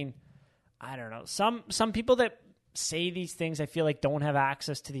Rangers. I mean, I don't know. Some people that say these things, I feel like don't have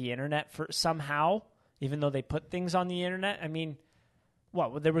access to the internet for somehow, even though they put things on the internet. I mean,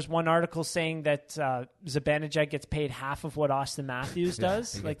 there was one article saying that Zibanejad gets paid half of what Austin Matthews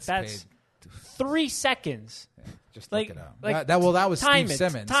does. Like that's 3 seconds. Yeah, just like, look it up. Like, that was Steve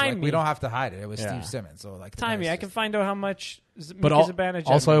Simmons. Time we don't have to hide it. It was Steve Simmons. So like, time me. I can find out how much. But Zibanejad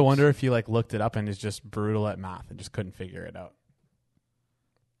also, makes. I wonder if he like looked it up and is just brutal at math and just couldn't figure it out.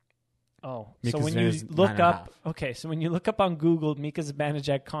 Oh, Mika so when you Zibanejad look up, 9.5. okay, so when you look up on Google Mika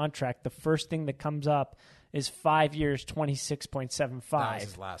Zibanejad contract, the first thing that comes up is 5 years, That was his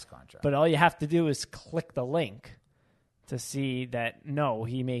 26.75. last contract. But all you have to do is click the link to see that no,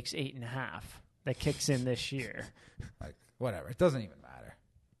 he makes 8.5. That kicks in this year. like whatever, it doesn't even matter.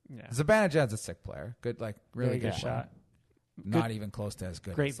 Yeah, Zibanejad's a sick player. Good, like really very good good player. shot. Not even close to as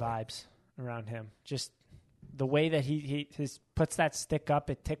good. Great as, like, vibes around him. Just the way that he puts that stick up,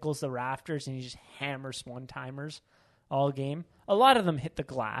 it tickles the rafters, and he just hammers one-timers all game. A lot of them hit the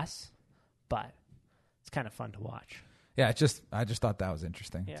glass, but it's kind of fun to watch. Yeah, I just thought that was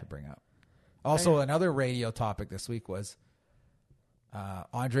interesting to bring up. Also, another radio topic this week was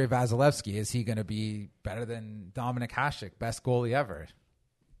Andrei Vasilevsky. Is he going to be better than Dominik Hasek, best goalie ever?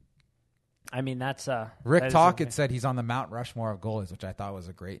 I mean, that's Rick that is Tocchet said he's on the Mount Rushmore of goalies, which I thought was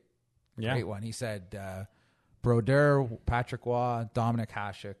a great one. He said Brodeur, Patrick Waugh, Dominik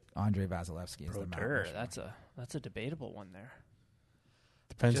Hasek, Andrei Vasilevsky is the Mount Brodeur. Rushmore. That's a debatable one there.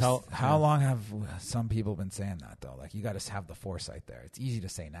 Depends How long have some people been saying that though? Like you got to have the foresight there. It's easy to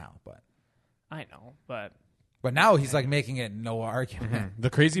say now, but I know, but now he's like making it no argument. Mm-hmm. The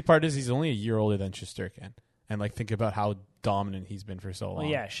crazy part is he's only a year older than Shesterkin, and like think about how dominant he's been for so long. well,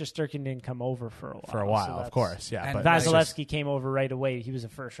 yeah, Shesterkin didn't come over for a while. For a while, of course, yeah. And But Vasilevsky came over right away. He was a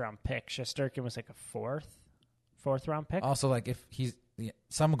first-round pick. Shesterkin was like a fourth-round pick. Also, like if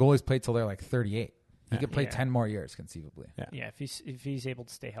some goalies play till they're like 38, he could play Yeah. 10 more years conceivably. Yeah, if he's able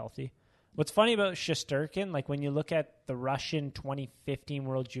to stay healthy. What's funny about Shesterkin, like when you look at the Russian 2015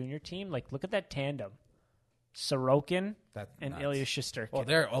 World Junior team, like look at that tandem, Sorokin That's and nuts. Ilya Shesterkin. Well,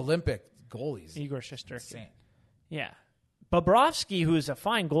 they're Olympic goalies. Igor Shesterkin. Insane. Yeah. Bobrovsky, who is a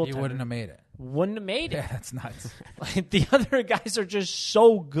fine goaltender, He wouldn't have made it. wouldn't have made it. Yeah, that's nuts. Like, the other guys are just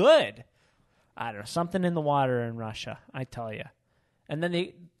so good. I don't know, something in the water in Russia, I tell you. And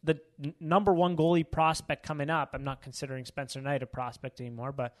then the number one goalie prospect coming up, I'm not considering Spencer Knight a prospect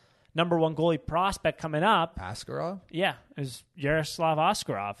anymore, but number one goalie prospect coming up, Askarov? is Yaroslav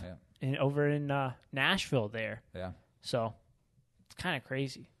Askarov Yeah. over in Nashville there. Yeah. So it's kind of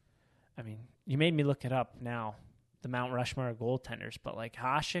crazy. I mean, you made me look it up now, the Mount Rushmore of goaltenders, but like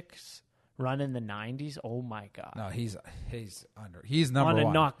Hasek's run in the 90s, oh my God. No, he's number On a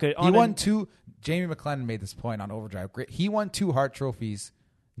one. not good- He on won a- 2. Jamie McLennan made this point on Overdrive. He won 2 Hart trophies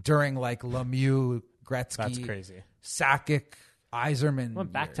during like Lemieux, Gretzky, that's crazy. Sakic, Yzerman.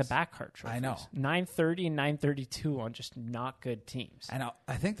 Went back-to-back Hart trophies. I know. 930 and 932 on just not good teams. And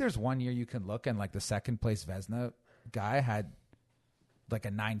I think there's one year you can look and like the second place Vezina guy had like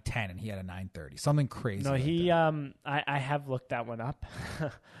a 910 and he had a 930. Something crazy. No, like he. that. I have looked that one up.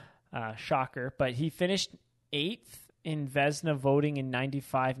 Shocker, but he finished 8th in Vezina voting in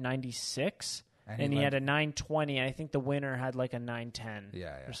 95, 96, and he had a 920. And I think the winner had like a 910,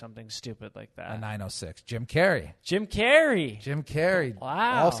 or something stupid like that. A 906. Jim Carrey. Jim Carrey.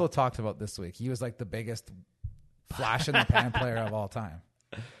 Wow. Also talked about this week. He was like the biggest flash in the pan player of all time.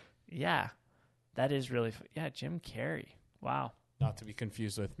 Yeah, that is really. Jim Carrey. Wow. Not to be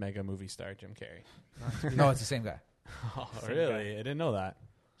confused with mega movie star Jim Carrey. No, it's the same guy. Oh, Same really? guy. I didn't know that.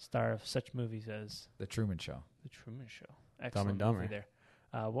 Star of such movies as The Truman Show. The Truman Show. Dumb Excellent and Dumber. movie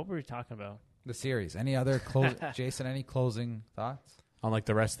there. What were we talking about? The series. Any other Jason, any closing thoughts? On like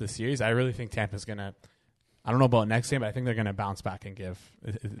the rest of the series, I really think Tampa's gonna. I don't know about next game, but I think they're gonna bounce back and give.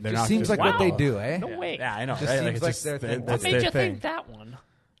 They're Just not seems just like what they Wow. do, eh? No way. Yeah, I know. Just right? seems it's like just their thing. What that's made their you thing. think that one?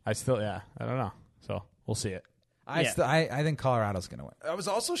 I don't know. So we'll see it. I Yeah. think Colorado's going to win. I was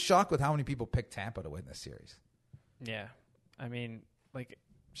also shocked with how many people picked Tampa to win this series. Yeah. I mean, like,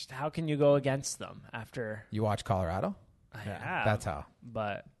 just how can you go against them after You watch Colorado? I have? That's how.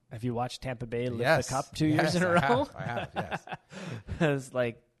 But have you watched Tampa Bay lift Yes. the cup 2 Yes, years in a I row? have, yes. It's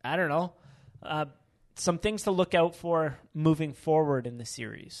like, I don't know. Some things to look out for moving forward in the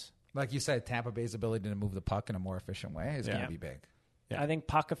series. Like you said, Tampa Bay's ability to move the puck in a more efficient way is going Yeah. to be big. Yeah. I think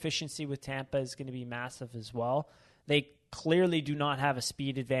puck efficiency with Tampa is going to be massive as well. They clearly do not have a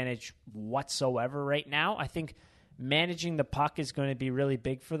speed advantage whatsoever right now. I think managing the puck is going to be really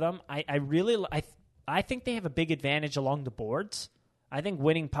big for them. I think they have a big advantage along the boards. I think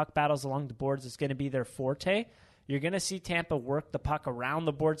winning puck battles along the boards is going to be their forte. you're going to see Tampa work the puck around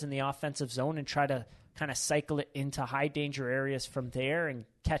the boards in the offensive zone and try to kind of cycle it into high danger areas from there and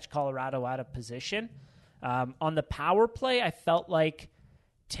catch Colorado out of position. On the power play, I felt like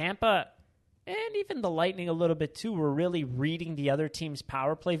Tampa and even the Lightning a little bit too were really reading the other team's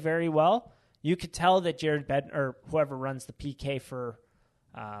power play very well. You could tell that Jared Bednar, or whoever runs the PK for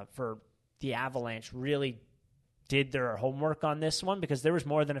the Avalanche, really did their homework on this one, because there was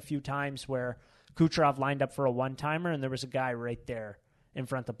more than a few times where Kucherov lined up for a one-timer and there was a guy right there in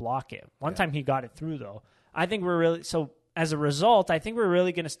front to block it. One time he got it through, though. I think as a result, I think we're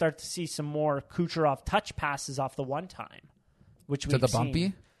really going to start to see some more Kucherov touch passes off the one time, which we've to the seen.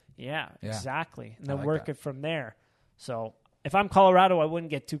 bumpy. Yeah, exactly. And then like work that. it from there. So if I'm Colorado, I wouldn't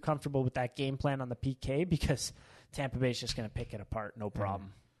get too comfortable with that game plan on the PK, because Tampa Bay is just going to pick it apart, no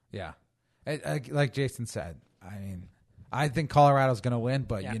problem. Yeah. Like Jason said, I mean, I think Colorado's going to win,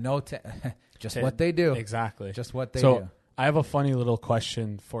 but what they do. Exactly. Just what they do. So I have a funny little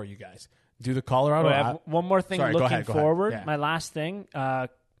question for you guys. Do the Colorado... I have one more thing looking forward. Yeah. My last thing.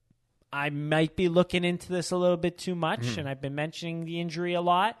 I might be looking into this a little bit too much, and I've been mentioning the injury a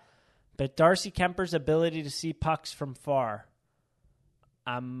lot, but Darcy Kemper's ability to see pucks from far,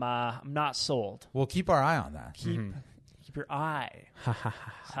 I'm not sold. We'll keep our eye on that. Keep your eye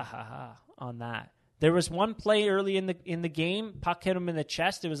on that. There was one play early in the game. Puck hit him in the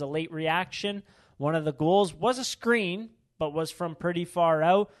chest. It was a late reaction. One of the goals was a screen, but was from pretty far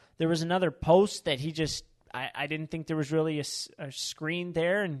out. There was another post that he just... I didn't think there was really a screen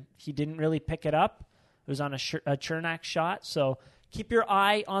there, and he didn't really pick it up. It was on a Chernak shot. So keep your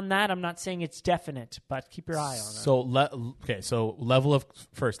eye on that. I'm not saying it's definite, but keep your eye on it. So level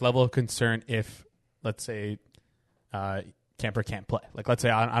of concern if, let's say, Kemper can't play. Like, let's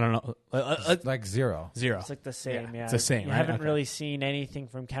say, I don't know. Like zero. It's like the same, yeah. It's the same, You right? haven't really seen anything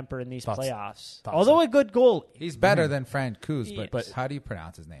from Kemper in these playoffs. Thoughts. Although a good goalie. He's better than Francouz, but Yes. how do you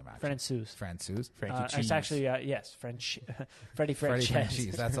pronounce his name, actually? Francouz. Francouz? It's actually, yes, Freddie Freddie Franchise.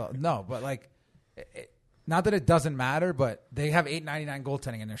 Franchise. That's all. No, but like, not that it doesn't matter, but they have $8.99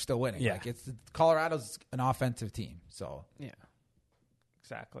 goaltending and they're still winning. Yeah. Like, Colorado's an offensive team, so Yeah,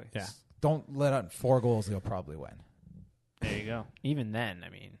 exactly. Yeah. don't let out 4 goals. They'll probably win. There you go. Even then, I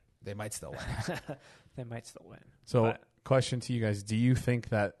mean, They might still win. they might still win. So, question to you guys. Do you think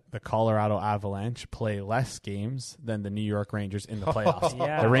that the Colorado Avalanche play less games than the New York Rangers in the playoffs?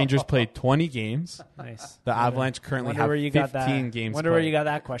 Yeah. The Rangers played 20 games. Nice. The Avalanche currently Wonder have where you got 15 that. games Wonder where played. you got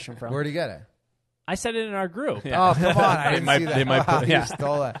that question from. Where'd he get it? I said it in our group. Yeah. Oh, come on. I didn't see that. They might put- You yeah.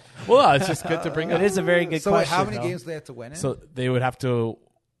 stole that. Well, it's just good to bring up. It is a very good So wait, question. how many though. games do they have to win in? So they would have to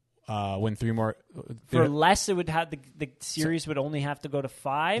win 3 more. For less, it would have the series would only have to go to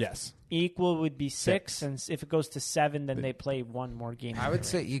 5. Yes. Equal would be 6, and if it goes to 7, then they play one more game. I would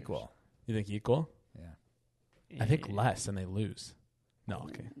say equal. You think equal? Yeah. I think less and they lose. No,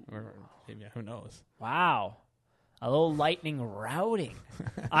 okay. Maybe, who knows? Wow. A little lightning routing.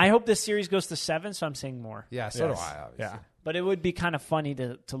 I hope this series goes to 7, so I'm saying more. Yeah, so Yes. do I, obviously. Yeah. But it would be kind of funny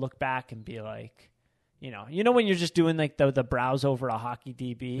to look back and be like, you know when you're just doing like the browse over a hockey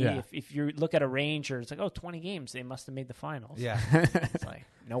DB. Yeah. If you look at a Ranger, it's like 20 games, they must have made the finals. Yeah. It's like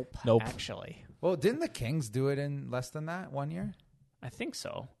nope. Actually, Well, didn't the Kings do it in less than that 1 year? I think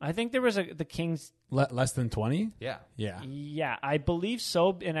so. I think there was the Kings. Less than 20? Yeah. Yeah. Yeah, I believe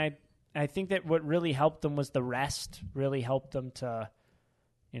so, and I think that what really helped them was the rest. Really helped them to,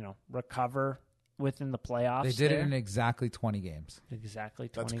 recover within the playoffs. They did there. it in exactly 20 games. Exactly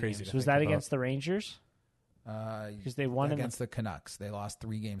 20 That's crazy games. to Was think that about. against the Rangers? Because they won against the Canucks. They lost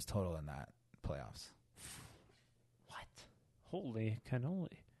 3 games total in that playoffs. What? Holy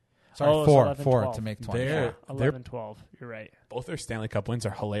cannoli. Sorry, it's 4 11-12. to make 20. They're- 11-12. You're right. Both their Stanley Cup wins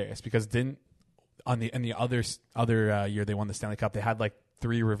are hilarious because in the other year they won the Stanley Cup, they had like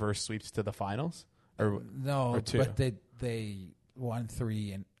 3 reverse sweeps to the finals. No, or 2. but they won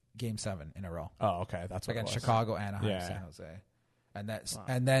 3 in Game 7 in a row. Oh, okay, that's what Against it was. Chicago, Anaheim, Yeah. San Jose.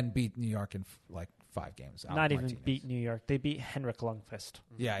 And then beat New York in like 5 games. Not even beat New York. They beat Henrik Lundqvist.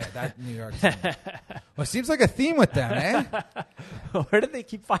 Yeah, that New York team. Well, it seems like a theme with them, eh? Where do they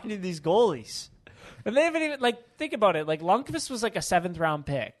keep finding these goalies? And they haven't even, think about it. Lundqvist was like a 7th-round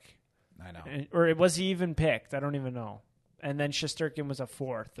pick. I know. Or was he even picked? I don't even know. And then Shesterkin was a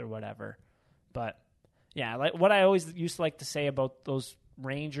 4th or whatever. But, yeah, what I always used to like to say about those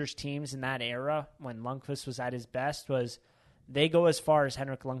Rangers teams in that era when Lundqvist was at his best was they go as far as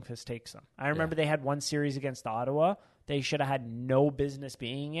Henrik Lundqvist takes them. I remember they had one series against Ottawa they should have had no business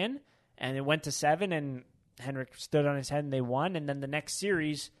being in, and it went to 7, and Henrik stood on his head, and they won. And then the next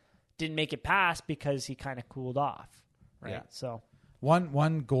series didn't make it past because he kind of cooled off, right? Yeah. So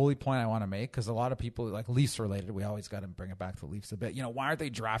One goalie point I want to make, because a lot of people, like Leafs related, we always got to bring it back to the Leafs a bit. Why aren't they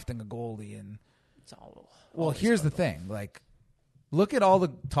drafting a goalie? And It's all. well, here's the thing. Like, look at all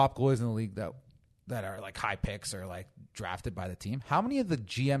the top goalies in the league that are like high picks or like drafted by the team. How many of the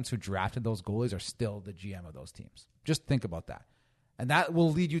GMs who drafted those goalies are still the GM of those teams? Just think about that. And that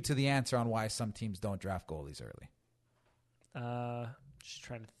will lead you to the answer on why some teams don't draft goalies early. Just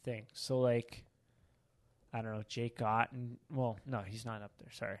trying to think. So, like, I don't know, Jake Otten. Well, no, he's not up there.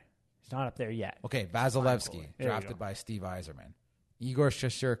 Sorry. He's not up there yet. Okay, Vasilevsky, drafted by Steve Yzerman. Igor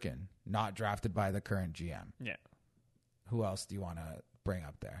Shesterkin, not drafted by the current GM. Yeah. Who else do you want to bring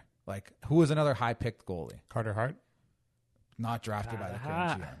up there? Like, who was another high-picked goalie? Carter Hart? Not drafted by the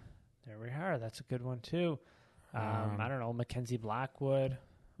current GM. There we are. That's a good one, too. I don't know, Mackenzie Blackwood.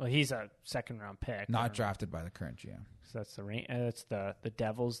 Well, he's a second-round pick. Not drafted by the current GM. So that's the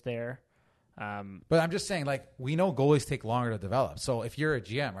Devils there. But I'm just saying, like, we know goalies take longer to develop. So if you're a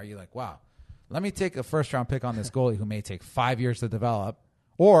GM, are you like, wow, let me take a first-round pick on this goalie who may take 5 years to develop,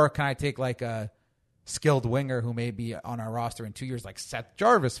 or can I take like a skilled winger who may be on our roster in 2 years, like Seth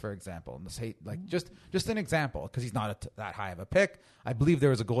Jarvis, for example? And say, like, just an example, because he's not that high of a pick. I believe there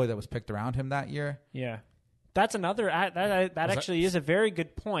was a goalie that was picked around him that year. Yeah, that's another. That actually is a very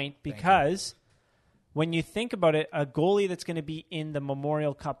good point, because when you think about it, a goalie that's going to be in the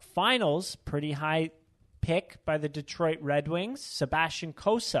Memorial Cup Finals, pretty high pick by the Detroit Red Wings, Sebastian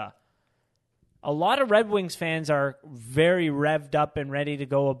Cossa. A lot of Red Wings fans are very revved up and ready to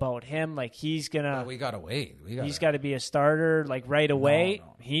go about him. Like, he's going to... we got to wait. He's got to be a starter, like, right away.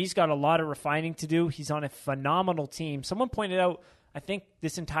 No. He's got a lot of refining to do. He's on a phenomenal team. Someone pointed out, I think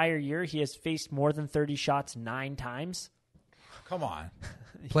this entire year he has faced more than 30 shots 9 times. Come on.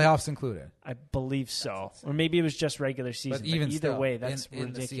 Playoffs included. I believe so. Or maybe it was just regular season. But even either still, way, that's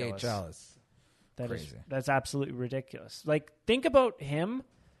in ridiculous. the CHL is crazy. That's absolutely ridiculous. Like, think about him.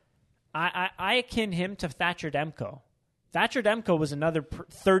 I akin him to Thatcher Demko. Thatcher Demko was another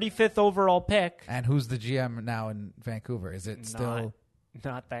 35th overall pick. And who's the GM now in Vancouver? Is it still...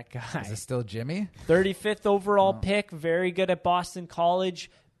 Not that guy. Is it still Jimmy? 35th overall pick, very good at Boston College.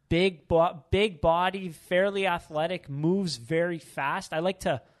 Big body, fairly athletic, moves very fast. I like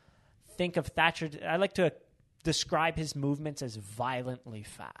to think of Thatcher. I like to describe his movements as violently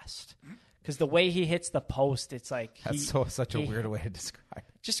fast, because the way he hits the post, it's like that's such a weird way to describe it.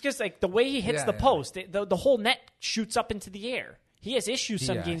 Just because, like, the way he hits the post, the whole net shoots up into the air. He has issues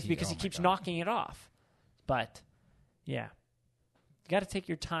some games because he keeps knocking it off. But yeah, you got to take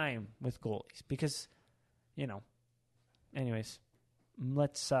your time with goalies, because, anyways.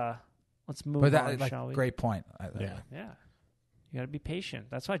 Let's move on, shall we? Great point. Yeah. You got to be patient.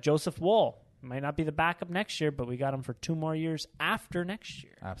 That's why Joseph Woll might not be the backup next year, but we got him for 2 more years after next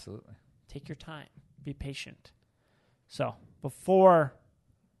year. Absolutely. Take your time. Be patient. So before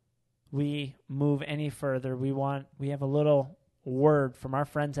we move any further, we have a little word from our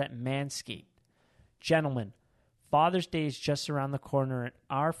friends at Manscaped. Gentlemen, Father's Day is just around the corner, and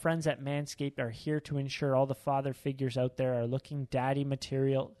our friends at Manscaped are here to ensure all the father figures out there are looking daddy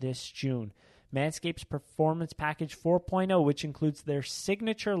material this June. Manscaped's Performance Package 4.0, which includes their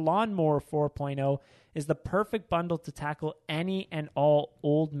signature Lawnmower 4.0, is the perfect bundle to tackle any and all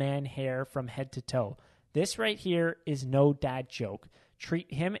old man hair from head to toe. This right here is no dad joke.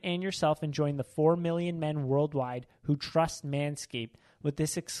 Treat him and yourself and join the 4 million men worldwide who trust Manscaped with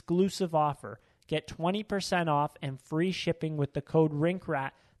this exclusive offer. Get 20% off and free shipping with the code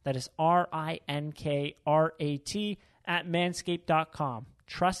RINKRAT, that is RINKRAT, at manscaped.com.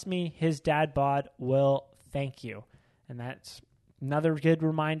 Trust me, his dad bod will thank you. And that's another good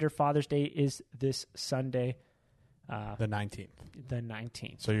reminder. Father's Day is this Sunday. The 19th. The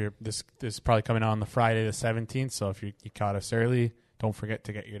 19th. So this is probably coming on the Friday the 17th. So if you caught us early, don't forget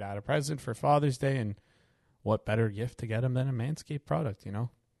to get your dad a present for Father's Day. And what better gift to get him than a Manscaped product,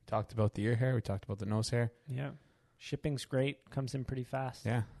 Talked about the ear hair. We talked about the nose hair. Yeah. Shipping's great. Comes in pretty fast.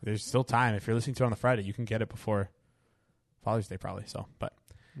 Yeah. There's still time. If you're listening to it on the Friday, you can get it before Father's Day probably. So, but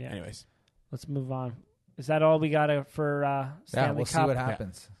anyways. Let's move on. Is that all we got for Stanley Cup? See what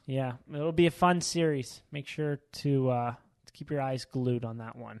happens. Yeah. It'll be a fun series. Make sure to keep your eyes glued on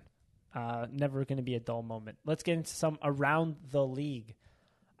that one. Never going to be a dull moment. Let's get into some around the league.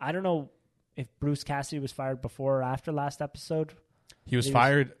 I don't know if Bruce Cassidy was fired before or after last episode. He was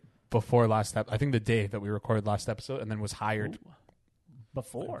fired before last I think the day that we recorded last episode, and then was hired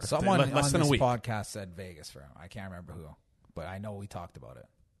before. Someone less on than a this week. podcast said Vegas for him. I can't remember who, but I know we talked about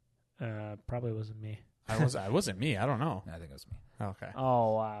it. Probably wasn't me. It wasn't me. I don't know. I think it was me. Okay.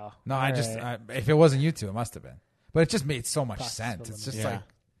 Oh, wow. No, All if it wasn't you two, it must have been. But it just made so much Possible. sense. It's just like,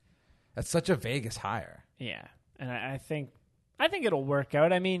 that's such a Vegas hire. Yeah. And I think I think it'll work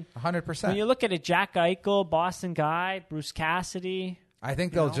out. I mean, 100%. when you look at it, Jack Eichel, Boston guy, Bruce Cassidy. I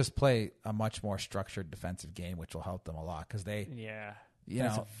think they'll just play a much more structured defensive game, which will help them a lot because they,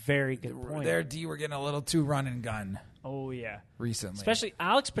 that's a very good point. Their D were getting a little too run and gun. Oh yeah, recently, especially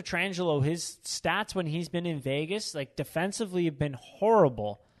Alex Pietrangelo. His stats when he's been in Vegas, like defensively, have been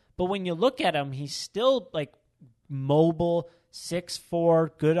horrible. But when you look at him, he's still like mobile,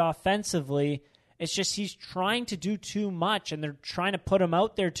 6'4", good offensively. It's just he's trying to do too much, and they're trying to put him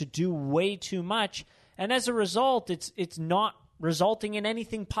out there to do way too much. And as a result, it's not resulting in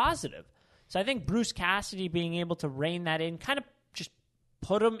anything positive. So I think Bruce Cassidy being able to rein that in, kind of just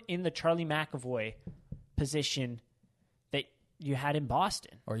put him in the Charlie McAvoy position that you had in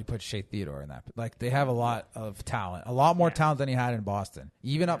Boston. Or you put Shea Theodore in that. Like, they have a lot of talent, a lot more talent than he had in Boston,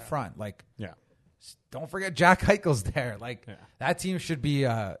 even up front. Like, don't forget Jack Eichel's there. Like, that team should be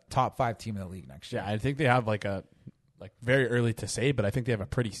a top 5 team in the league next year. Yeah, I think they have very early to say, but I think they have a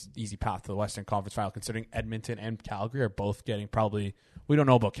pretty easy path to the Western Conference Final, considering Edmonton and Calgary are both getting probably. We don't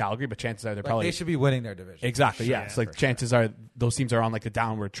know about Calgary, but chances are they're probably they should be winning their division. Exactly. Sure. Yeah. It's like chances are those teams are on like a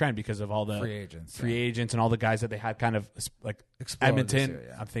downward trend because of all the free agents and all the guys that they had kind of like Edmonton.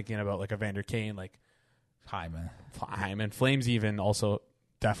 Year, I'm thinking about like Evander Kane, like Hyman, Flames, even also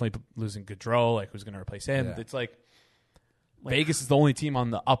definitely losing Gaudreau. Like, who's going to replace him? Yeah. It's like Vegas is the only team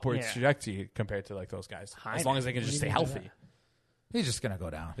on the upward trajectory compared to like those guys. As long as they can just stay healthy. He's just going to go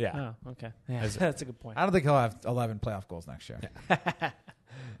down. Yeah. Oh, okay. Yeah, that's a good point. I don't think he'll have 11 playoff goals next year.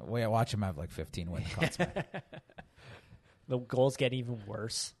 Watch him have like 15 wins. The goals get even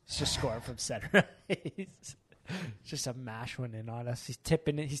worse. He's just scoring from center. He's just a mash one in on us. He's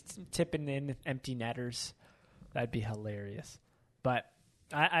tipping in empty netters. That'd be hilarious. But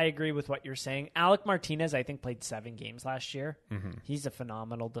I agree with what you're saying. Alec Martinez, I think, played 7 games last year. Mm-hmm. He's a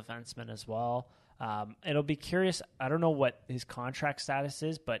phenomenal defenseman as well. It'll be curious. I don't know what his contract status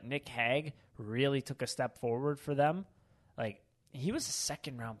is, but Nick Hague really took a step forward for them. Like, he was a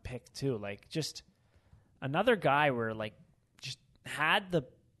second-round pick too. Like, just another guy where like just had the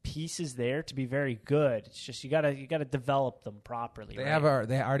pieces there to be very good. It's just you gotta develop them properly. They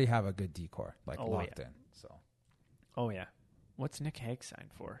already have a good decor locked in. So. What's Nick Hague signed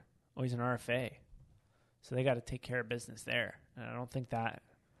for? Oh, he's an RFA. So they got to take care of business there. And I don't think that.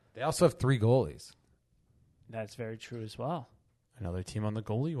 They also have 3 goalies. That's very true as well. Another team on the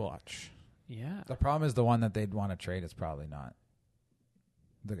goalie watch. Yeah. The problem is the one that they'd want to trade is probably not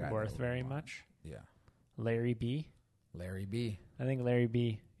the guy worth very much. Yeah. Larry B. I think Larry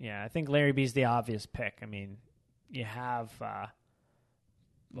B. Yeah, I think Larry B's the obvious pick. I mean, you have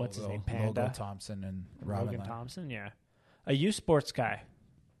what's his name? Panda Logan Thompson and Logan Thompson. Yeah. A U Sports guy.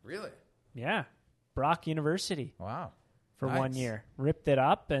 Really? Yeah. Brock University. Wow. For 1 year. Ripped it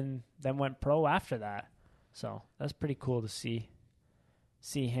up and then went pro after that. So that's pretty cool to see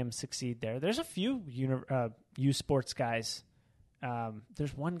him succeed there. There's a few U Sports guys.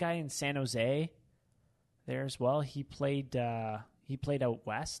 There's one guy in San Jose there as well. He played out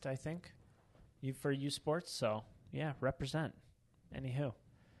west, I think, for U Sports. So, yeah, represent. Anywho.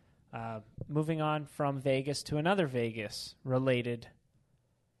 Moving on from Vegas to another Vegas-related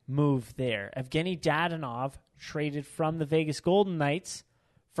move there. Evgeny Dadonov traded from the Vegas Golden Knights,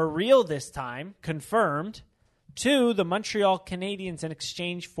 for real this time, confirmed, to the Montreal Canadiens in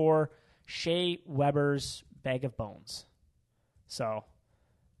exchange for Shea Weber's bag of bones. So,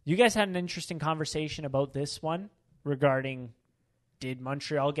 you guys had an interesting conversation about this one regarding, did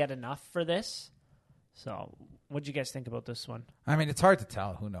Montreal get enough for this? So, what do you guys think about this one? I mean, it's hard to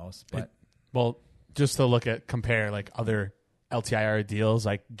tell. Who knows? But just to compare like other LTIR deals,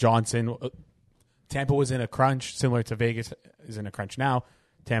 like Johnson, Tampa was in a crunch similar to Vegas is in a crunch now.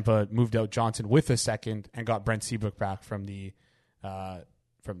 Tampa moved out Johnson with a second and got Brent Seabrook back from the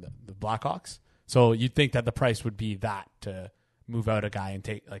Blackhawks. So you'd think that the price would be that to move out a guy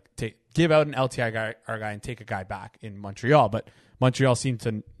and give out an LTIR guy and take a guy back in Montreal, but Montreal seemed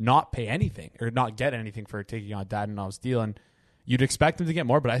to not pay anything or not get anything for taking on Dadonov's deal, and you'd expect them to get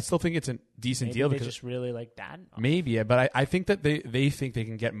more, but I still think it's a decent deal. They just really like Dadonov. Maybe, but I think that they think they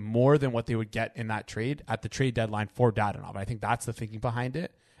can get more than what they would get in that trade at the trade deadline for Dadonov. I think that's the thinking behind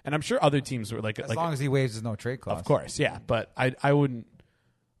it, and I'm sure other teams were as long as he waives his no trade clause. Of course, yeah, but I wouldn't.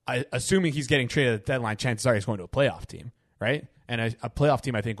 Assuming he's getting traded at the deadline, chances are he's going to a playoff team, right? And a playoff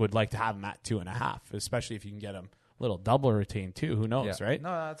team, I think, would like to have him at 2.5, especially if you can get him a little double retained too. Who knows, right?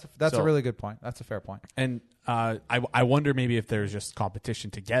 No, that's a really good point. That's a fair point. And I wonder maybe if there's just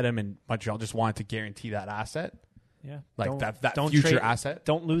competition to get him, and Montreal just wanted to guarantee that asset. Yeah, like that future asset.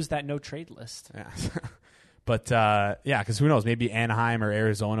 Don't lose that no trade list. Yeah, but because who knows? Maybe Anaheim or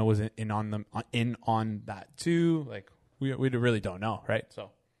Arizona was in on that too. Like, we really don't know, right?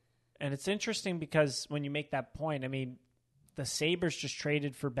 So, and it's interesting because when you make that point, I mean, the Sabres just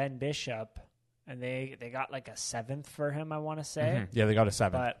traded for Ben Bishop, and they got like a 7th for him, I want to say. Yeah, they got a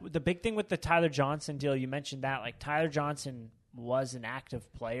 7th. But the big thing with the Tyler Johnson deal, you mentioned that, like Tyler Johnson was an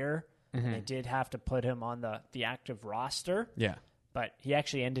active player. And they did have to put him on the active roster. Yeah. But he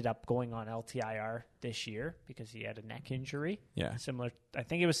actually ended up going on LTIR this year because he had a neck injury. Yeah. I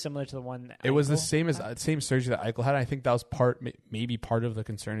think it was similar to the one. It was the same surgery that Eichel had. I think that was maybe part of the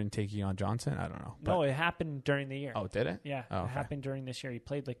concern in taking on Johnson. I don't know. No, it happened during the year. Oh, did it? Yeah. It happened during this year. He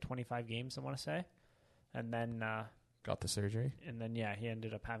played like 25 games, I want to say. And then got the surgery. And then, he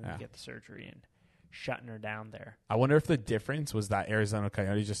ended up having to get the surgery and shutting her down there. I wonder if the difference was that Arizona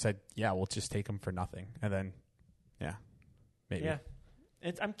Coyotes just said, yeah, we'll just take him for nothing. And then, maybe. Yeah.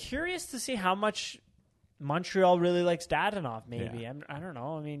 I'm curious to see how much Montreal really likes Dadonov, maybe. Yeah. I don't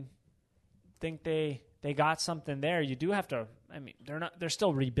know. I mean, think they got something there. You do have to, I mean, they're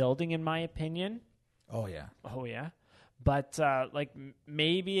still rebuilding, in my opinion. Oh, yeah. But,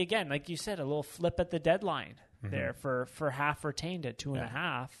 maybe, again, like you said, a little flip at the deadline there for half retained at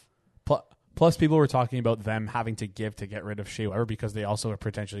 2.5. Plus, people were talking about them having to give to get rid of Shea Weber because they also are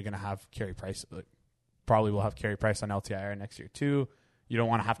potentially going to have Carey Price. Probably will have Carey Price on LTIR next year too. You don't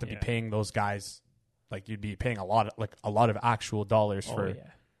want to have to be paying those guys like you'd be paying a lot of actual dollars for. Yeah.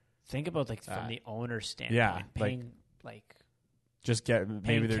 Think about from the owner's standpoint, paying just get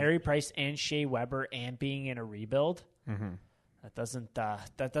maybe Carey Price and Shea Weber and being in a rebuild. Mm-hmm.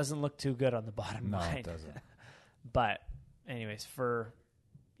 That doesn't look too good on the bottom line. No, it doesn't. But anyways,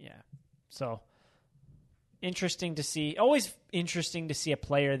 so interesting to see. Always interesting to see a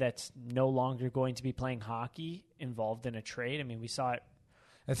player that's no longer going to be playing hockey involved in a trade. I mean, we saw it.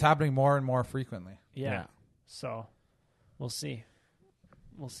 It's happening more and more frequently. Yeah. So we'll see.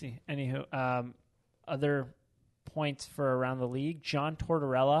 Anywho, other points for around the league. John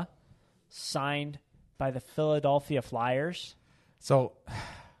Tortorella signed by the Philadelphia Flyers. So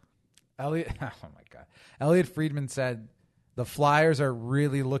Elliot Friedman said the Flyers are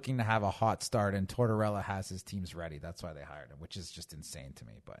really looking to have a hot start, and Tortorella has his teams ready. That's why they hired him, which is just insane to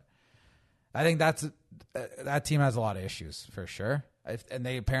me. But I think that team has a lot of issues for sure. And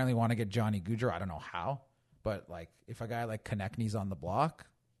they apparently want to get Johnny Gaudreau. I don't know how, but if a guy like Konechny's on the block,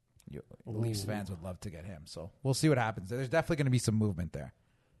 Leafs fans would love to get him. So we'll see what happens. There's definitely going to be some movement there.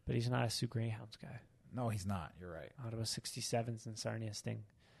 But he's not a Sioux Greyhounds guy. No, he's not. You're right. Ottawa 67s and Sarnia Sting.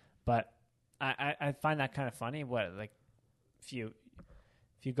 But I find that kind of funny. If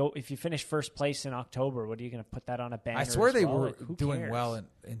you finish first place in October, what are you going to put that on a banner? I swear they were doing well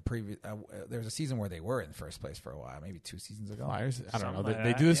in previous. There was a season where they were in first place for a while, maybe 2 seasons ago. Flyers, I don't know.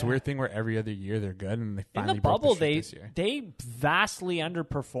 They do this weird thing where every other year they're good, and they finally in the bubble this year. They vastly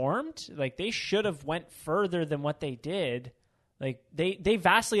underperformed. Like they should have went further than what they did. Like they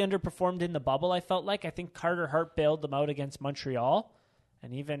vastly underperformed in the bubble. I felt like I think Carter Hart bailed them out against Montreal,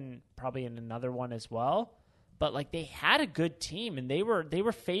 and even probably in another one as well. But they had a good team, and they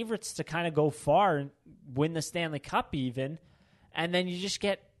were favorites to kind of go far and win the Stanley Cup even. And then you just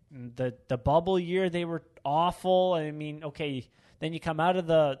get the bubble year. They were awful. I mean, okay, then you come out of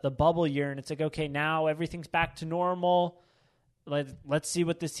the bubble year, and it's like, okay, now everything's back to normal. Let's see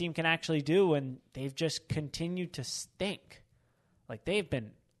what this team can actually do. And they've just continued to stink. They've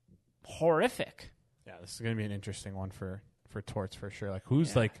been horrific. Yeah, this is going to be an interesting one for Torts for sure.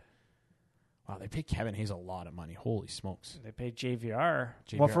 Wow, they paid Kevin Hayes a lot of money. Holy smokes. They paid JVR.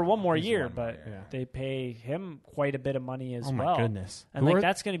 Well, for one more year, but they pay him quite a bit of money as well. Oh, my goodness. And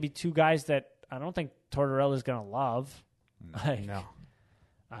that's going to be 2 guys that I don't think Tortorella is going to love. No.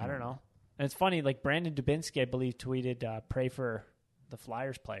 I don't know. And it's funny, Brandon Dubinsky, I believe, tweeted, pray for the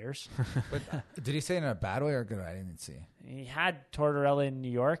Flyers players. But did he say it in a bad way or good? I didn't see. He had Tortorella in New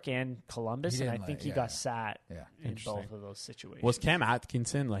York and Columbus, and I think he got sat in both of those situations. Was Cam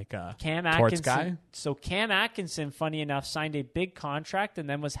Atkinson Cam Torts Atkinson guy? So Cam Atkinson, funny enough, signed a big contract and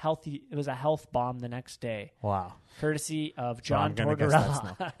then was healthy. It was a health bomb the next day. Wow. Courtesy of John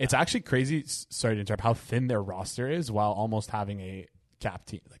Tortorella. It's actually crazy, sorry to interrupt, how thin their roster is while almost having a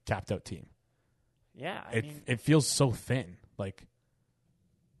capped out team. Yeah. It feels so thin.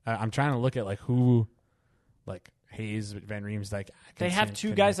 I'm trying to look at who, Hayes, Van Riemsdyk. Atkinson, they have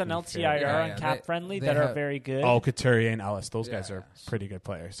 2 guys on LTIR and cap friendly that are very good. Oh, Couturier and Ellis. Those guys are pretty good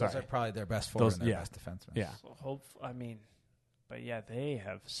players. Those are probably their best forward and their best defensemen. Yeah. But yeah, they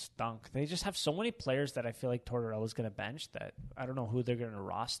have stunk. They just have so many players that I feel like Tortorella's going to bench that I don't know who they're going to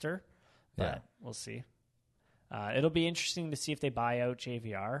roster. But we'll see. It'll be interesting to see if they buy out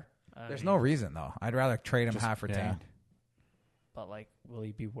JVR. There's no reason though. I'd rather trade him half retained. But, like, will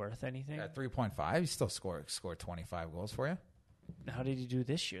he be worth anything? At 3.5, he still scored 25 goals for you. How did he do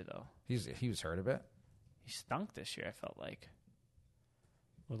this year, though? He was hurt a bit. He stunk this year, I felt like.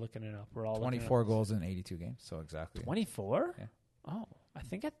 We're looking it up. We're all 24 goals in 82 games, so exactly. 24? Yeah. Oh, I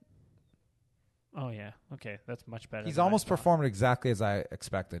think it... Oh, yeah. Okay, that's much better. He's almost performed exactly as I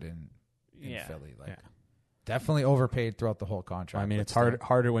expected in Philly. Like, definitely overpaid throughout the whole contract. I mean, it's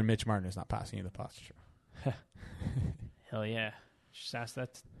harder when Mitch Marner is not passing you the puck. Hell yeah. Just ask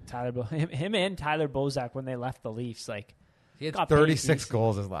that to Tyler him and Tyler Bozak when they left the Leafs. Like, he had 36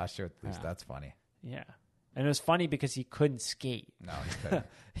 goals his last year. That's funny. Yeah. And it was funny because he couldn't skate. No, he couldn't.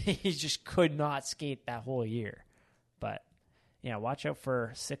 He just could not skate that whole year. But, yeah, watch out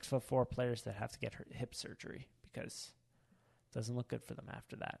for 6'4" players that have to get hip surgery because it doesn't look good for them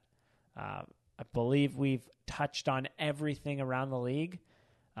after that. I believe we've touched on everything around the league.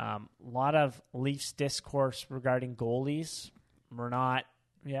 A lot of Leafs discourse regarding goalies. We're not,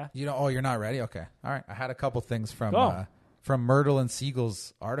 you're not ready? Okay. All right. I had a couple things from Myrtle and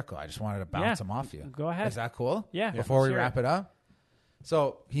Siegel's article. I just wanted to bounce them off you. Go ahead. Is that cool? Yeah. Before we wrap it up?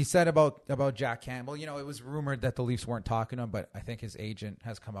 So he said about Jack Campbell, it was rumored that the Leafs weren't talking to him, but I think his agent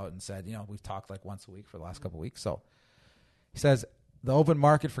has come out and said, we've talked like once a week for the last couple of weeks. So he says the open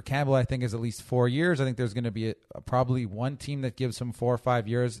market for Campbell, I think, is at least 4 years. I think there's going to be probably one team that gives him 4 or 5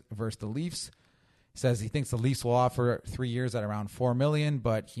 years versus the Leafs. He says he thinks the Leafs will offer 3 years at around $4 million,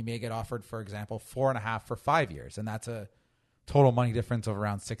 but he may get offered, for example, 4.5 for 5 years, and that's a total money difference of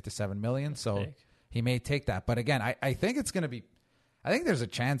around $6 to $7 million. So he may take that. But again, I think it's going to be. I think there's a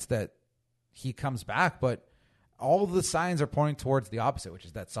chance that he comes back, but all of the signs are pointing towards the opposite, which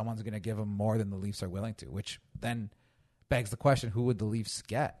is that someone's going to give him more than the Leafs are willing to, which then begs the question, who would the Leafs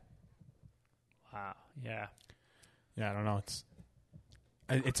get? Wow. Yeah. Yeah, I don't know.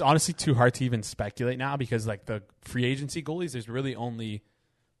 It's honestly too hard to even speculate now because, like, the free agency goalies, there's really only,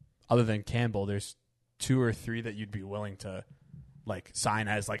 other than Campbell, there's 2 or 3 that you'd be willing to, like, sign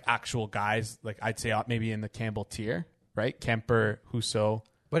as, like, actual guys. Like, I'd say maybe in the Campbell tier. Right, Kemper, Husso.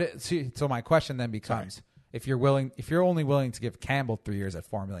 But so my question then becomes: if you're only willing to give Campbell 3 years at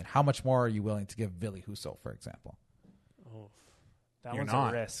 $4 million, how much more are you willing to give Ville Husso, for example? Oh, that one's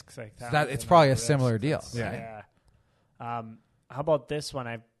a risk. Like it's probably a similar deal. Yeah. How about this one?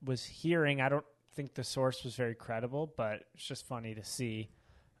 I was hearing. I don't think the source was very credible, but it's just funny to see.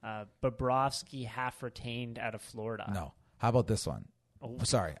 Bobrovsky half retained out of Florida. No. How about this one? Oh.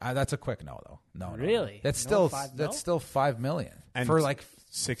 Sorry, that's a quick no though. No, really? That's still $5 million and for like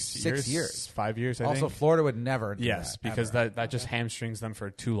 6 years, 5 years. I also, think. Florida would never. Do yes, that, because that just hamstrings them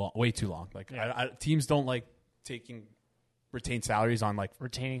for way too long. Like teams don't like taking retained salaries on like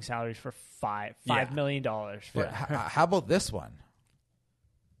retaining salaries for $5 million. How about this one?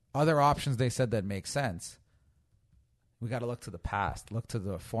 Other options they said that make sense. We got to look to the past. Look to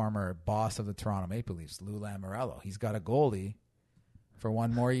the former boss of the Toronto Maple Leafs, Lou Lamoriello. He's got a goalie for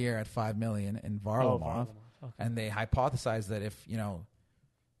 1 more year at $5 million in Varlamov, and they hypothesize that if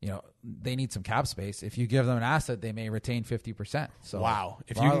they need some cap space, if you give them an asset, they may retain 50%. So wow,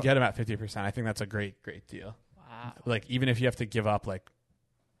 if you can get them at 50%, I think that's a great deal. Wow, like even if you have to give up like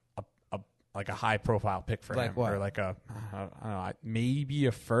a high profile pick for him, or like I don't know, maybe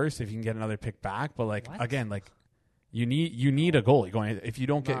a first if you can get another pick back, but like again, like you need a goalie going. If you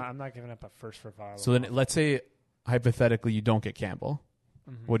don't get, I'm not giving up a first for Varlamov. So then let's say hypothetically you don't get Campbell.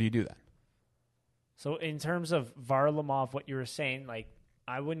 Mm-hmm. What do you do then? So in terms of Varlamov, what you were saying, like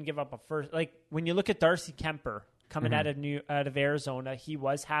I wouldn't give up a first. Like when you look at Darcy Kemper coming out of Arizona, he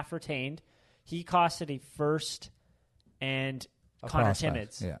was half retained. He costed a first and Connor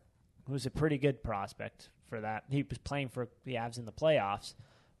Timmins, who was a pretty good prospect for that. He was playing for the Avs in the playoffs,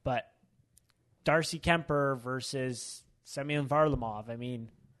 but Darcy Kemper versus Semyon Varlamov. I mean,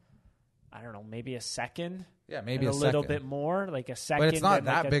 I don't know, maybe a second. Yeah, maybe a little bit more, like a second. But it's not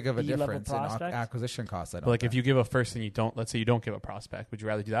that big of a difference in acquisition costs. Like if you give a first and you don't, let's say you don't give a prospect, would you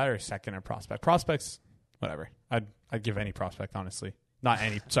rather do that or a second or prospect? Prospects, whatever. I'd give any prospect, honestly. Not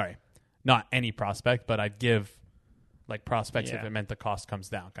any prospect, but I'd give like prospects if it meant the cost comes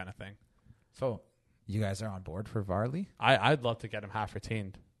down, kind of thing. So you guys are on board for Varley? I'd love to get him half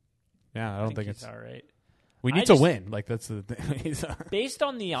retained. Yeah, I don't think it's all right. We need to win. Like that's the thing. Based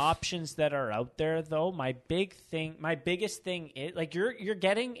on the options that are out there, though, my biggest thing is like you're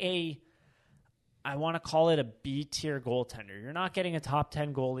getting I want to call it a B tier goaltender. You're not getting a top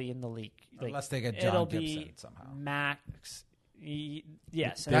 10 goalie in the league, unless they get John Gibson somehow. Max.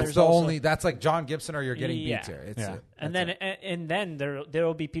 Yes, that's the only. That's like John Gibson, or you're getting B tier. And then there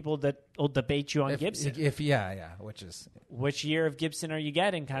will be people that will debate you on Gibson. Which year of Gibson are you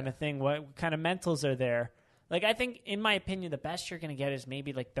getting, kind of thing. What kind of mentals are there? Like, I think, in my opinion, the best you're going to get is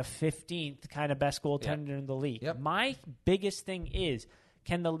maybe like the 15th kind of best goaltender in the league. Yep. My biggest thing is,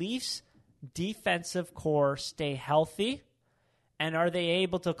 can the Leafs' defensive core stay healthy? And are they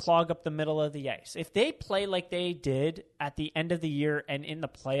able to clog up the middle of the ice? If they play like they did at the end of the year and in the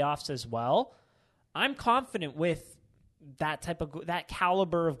playoffs as well, I'm confident with that that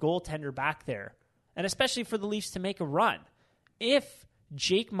caliber of goaltender back there. And especially for the Leafs to make a run. If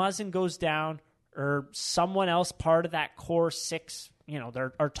Jake Muzzin goes down or someone else part of that core six,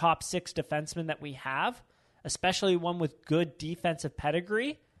 our top six defensemen that we have, especially one with good defensive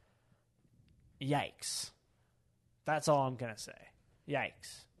pedigree, yikes. That's all I'm going to say.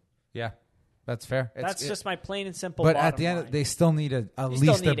 Yikes. Yeah, that's fair. That's just my plain and simple. But at the end, they still need at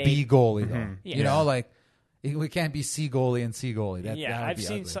least a B goalie, though. Mm-hmm. Yeah. Like we can't be C goalie and C goalie.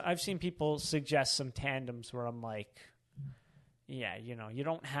 I've seen people suggest some tandems where I'm like, you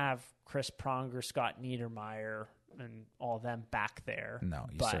don't have Chris Pronger, Scott Niedermayer, and all them back there. No,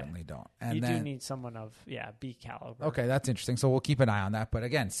 you certainly don't. And you do need someone of B caliber. Okay, that's interesting. So we'll keep an eye on that. But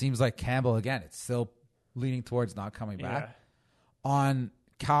again, seems like Campbell it's still leaning towards not coming back. On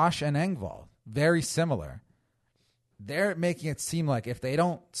Kosh and Engvall, very similar. They're making it seem like if they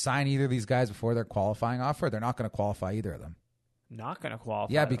don't sign either of these guys before their qualifying offer, they're not going to qualify either of them. Not going to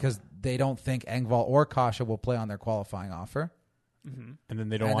qualify. Yeah, because they don't think Engvall or Kasha will play on their qualifying offer. Mm-hmm. And then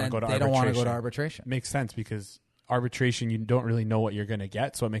they don't want to go to arbitration. They don't want to go to arbitration. Makes sense because arbitration, you don't really know what you're going to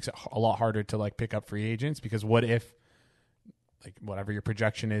get, so it makes it a lot harder to pick up free agents because what if whatever your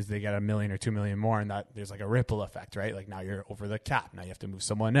projection is, they get $1 million or $2 million more, and that there's a ripple effect, right? Like now you're over the cap. Now you have to move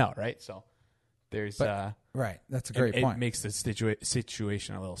someone out, right? So there's right. That's a great point. It makes the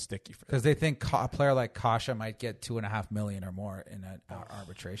situation a little sticky for because they think a player like Kasha might get $2.5 million or more in an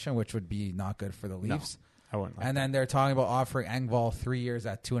arbitration, which would be not good for the Leafs. No, I wouldn't. And then they're talking about offering Engvall 3 years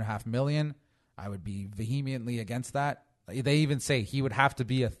at $2.5 million. I would be vehemently against that. They even say he would have to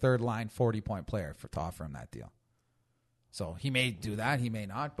be a third line 40-point player to offer him that deal. So he may do that, he may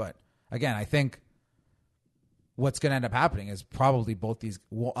not. But again, I think what's going to end up happening is probably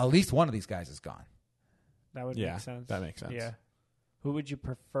at least one of these guys is gone. That would make sense. That makes sense. Yeah. Who would you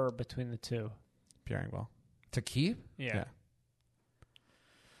prefer between the two? Pierre Engvall. To keep? Yeah.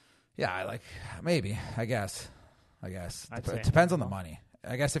 Yeah, maybe, I guess. It depends on the money.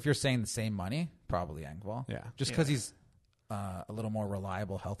 I guess if you're saying the same money, probably Engvall. Yeah. Just because he's a little more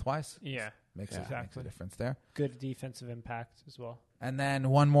reliable health-wise. Yeah. Makes a difference there. Good defensive impact as well. And then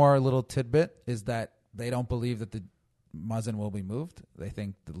one more little tidbit is that they don't believe that the Muzzin will be moved. They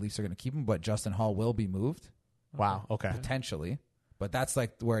think the Leafs are going to keep him, but Justin Hall will be moved. Wow. Okay. Potentially. But that's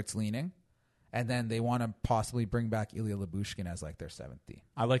where it's leaning. And then they want to possibly bring back Ilya Lyubushkin as their seventh D.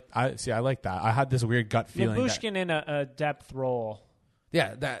 I like that. I had this weird gut feeling. Lyubushkin in a depth role.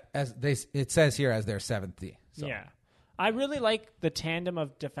 Yeah, that it says here as their seventh D. So. Yeah. I really like the tandem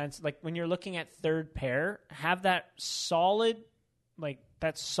of defense. When you're looking at third pair, have that solid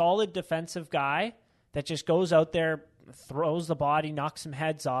defensive guy that just goes out there, throws the body, knocks some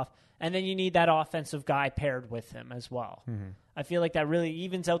heads off, and then you need that offensive guy paired with him as well. Mm-hmm. I feel like that really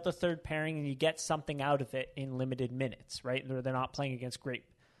evens out the third pairing, and you get something out of it in limited minutes, right? They're not playing against great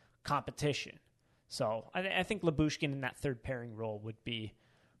competition. So I think Lyubushkin in that third pairing role would be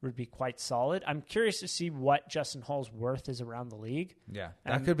quite solid. I'm curious to see what Justin Hall's worth is around the league. Yeah,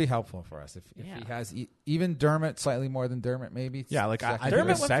 that could be helpful for us if he has even Dermott, slightly more than Dermott, maybe. Yeah,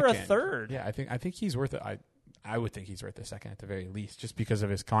 Dermott went for a third. Yeah, I think he's worth it. I would think he's worth a second at the very least, just because of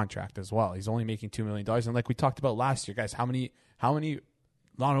his contract as well. He's only making $2 million, and like we talked about last year, guys, how many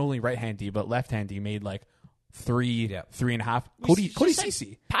not only right-hand D but left-hand D made 3.5. Cody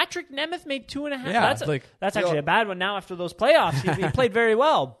Ceci. Patrick Nemeth made 2.5. Yeah, that's actually a bad one now after those playoffs. He played very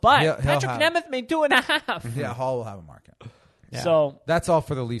well, but Patrick Nemeth made 2.5. Yeah, Hall will have a market. Yeah. So that's all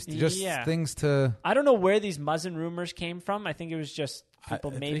for the Leafs. Just things to. I don't know where these Muzzin rumors came from. I think it was just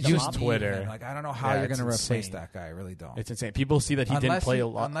people made them up. Twitter. I don't know how you're going to replace that guy. I really don't. It's insane. People see that he didn't play a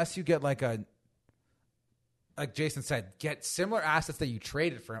lot. Unless you get like Jason said, get similar assets that you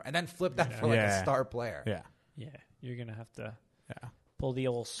traded for him, and then flip that for a star player. Yeah, you're gonna have to pull the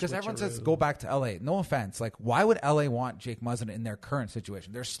old switcheroo. Because everyone says go back to LA. No offense, why would LA want Jake Muzzin in their current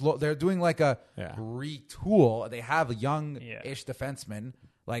situation? They're slow. They're doing a retool. They have young-ish defensemen.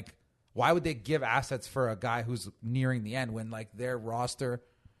 Why would they give assets for a guy who's nearing the end when their roster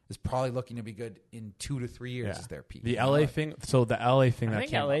is probably looking to be good in 2 to 3 years? Is their peak? The LA thing. So the LA thing. I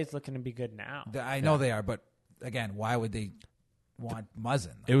think LA is looking to be good now. I know they are, but again, why would they want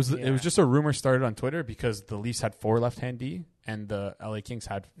Muzzin. It was just a rumor started on Twitter because the Leafs had 4 left-hand D and the LA Kings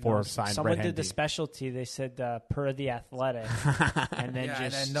had 4 signed someone right-hand did the D. specialty. They said per the Athletic, and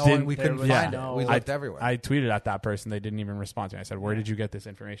then we couldn't find it. We looked everywhere. I tweeted at that person. They didn't even respond to me. I said, "Where did you get this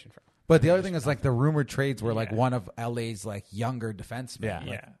information from?" But the other thing is like the rumored trades were like one of LA's like younger defensemen.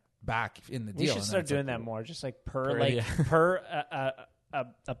 Yeah. Back in the deal. We should start doing that more. Just like per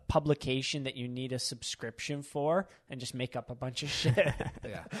a publication that you need a subscription for, and just make up a bunch of shit.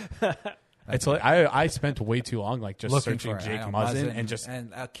 Yeah. It's like I spent way too long like just looking searching for Jake Muzzin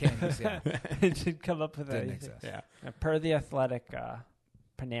and Kings. Yeah. It should come up with Didn't a exist. yeah. Per the Athletic,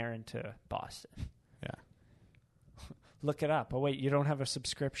 Panarin to Boston. Yeah. Look it up. Oh wait, you don't have a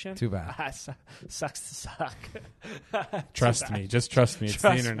subscription? Too bad. Sucks to suck. Trust me. Just trust me. It's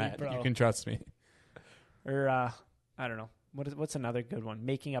Trust the me, internet. bro. You can trust me. Or I don't know. What's another good one?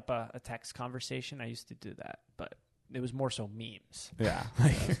 Making up a text conversation. I used to do that, but it was more so memes. Yeah.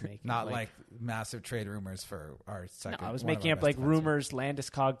 Not like massive trade rumors for our second. No, I was one of making our up best like defensemen. rumors,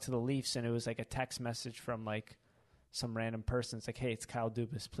 Landeskog to the Leafs, and it was like a text message from like some random person. It's like, hey, it's Kyle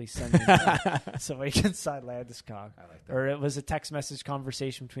Dubas. Please send me money so I can sign Landeskog. I like that. Or it was a text message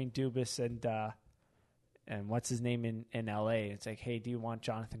conversation between Dubas and what's his name in LA. It's like, hey, do you want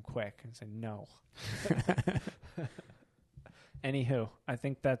Jonathan Quick? And it's like, no. Anywho, I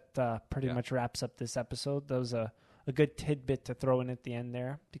think that pretty much wraps up this episode. That was a good tidbit to throw in at the end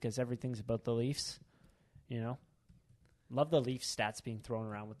there because everything's about the Leafs, you know. Love the Leafs stats being thrown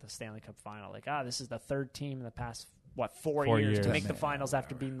around with the Stanley Cup final. Like, this is the third team in the past, 4 years to make the finals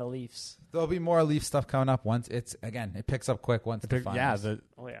after beating the Leafs. There'll be more Leaf stuff coming up once it picks up quick once the finals.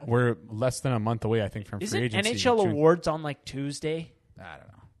 We're less than a month away, I think, from free agency. Isn't NHL awards on like Tuesday? I don't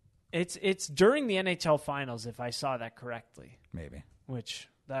know. It's during the NHL finals, if I saw that correctly. Maybe. Which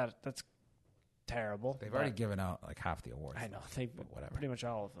that's terrible. They've already given out like half the awards. I know. Pretty much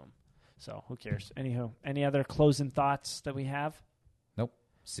all of them. So who cares? Anywho, any other closing thoughts that we have? Nope.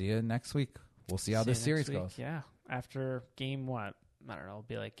 See you next week. We'll see how this series goes. Yeah. After game what? I don't know. It'll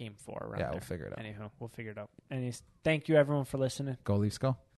be like game 4 around there. We'll figure it out. Anywho, we'll figure it out. Thank you everyone for listening. Go Leafs, go.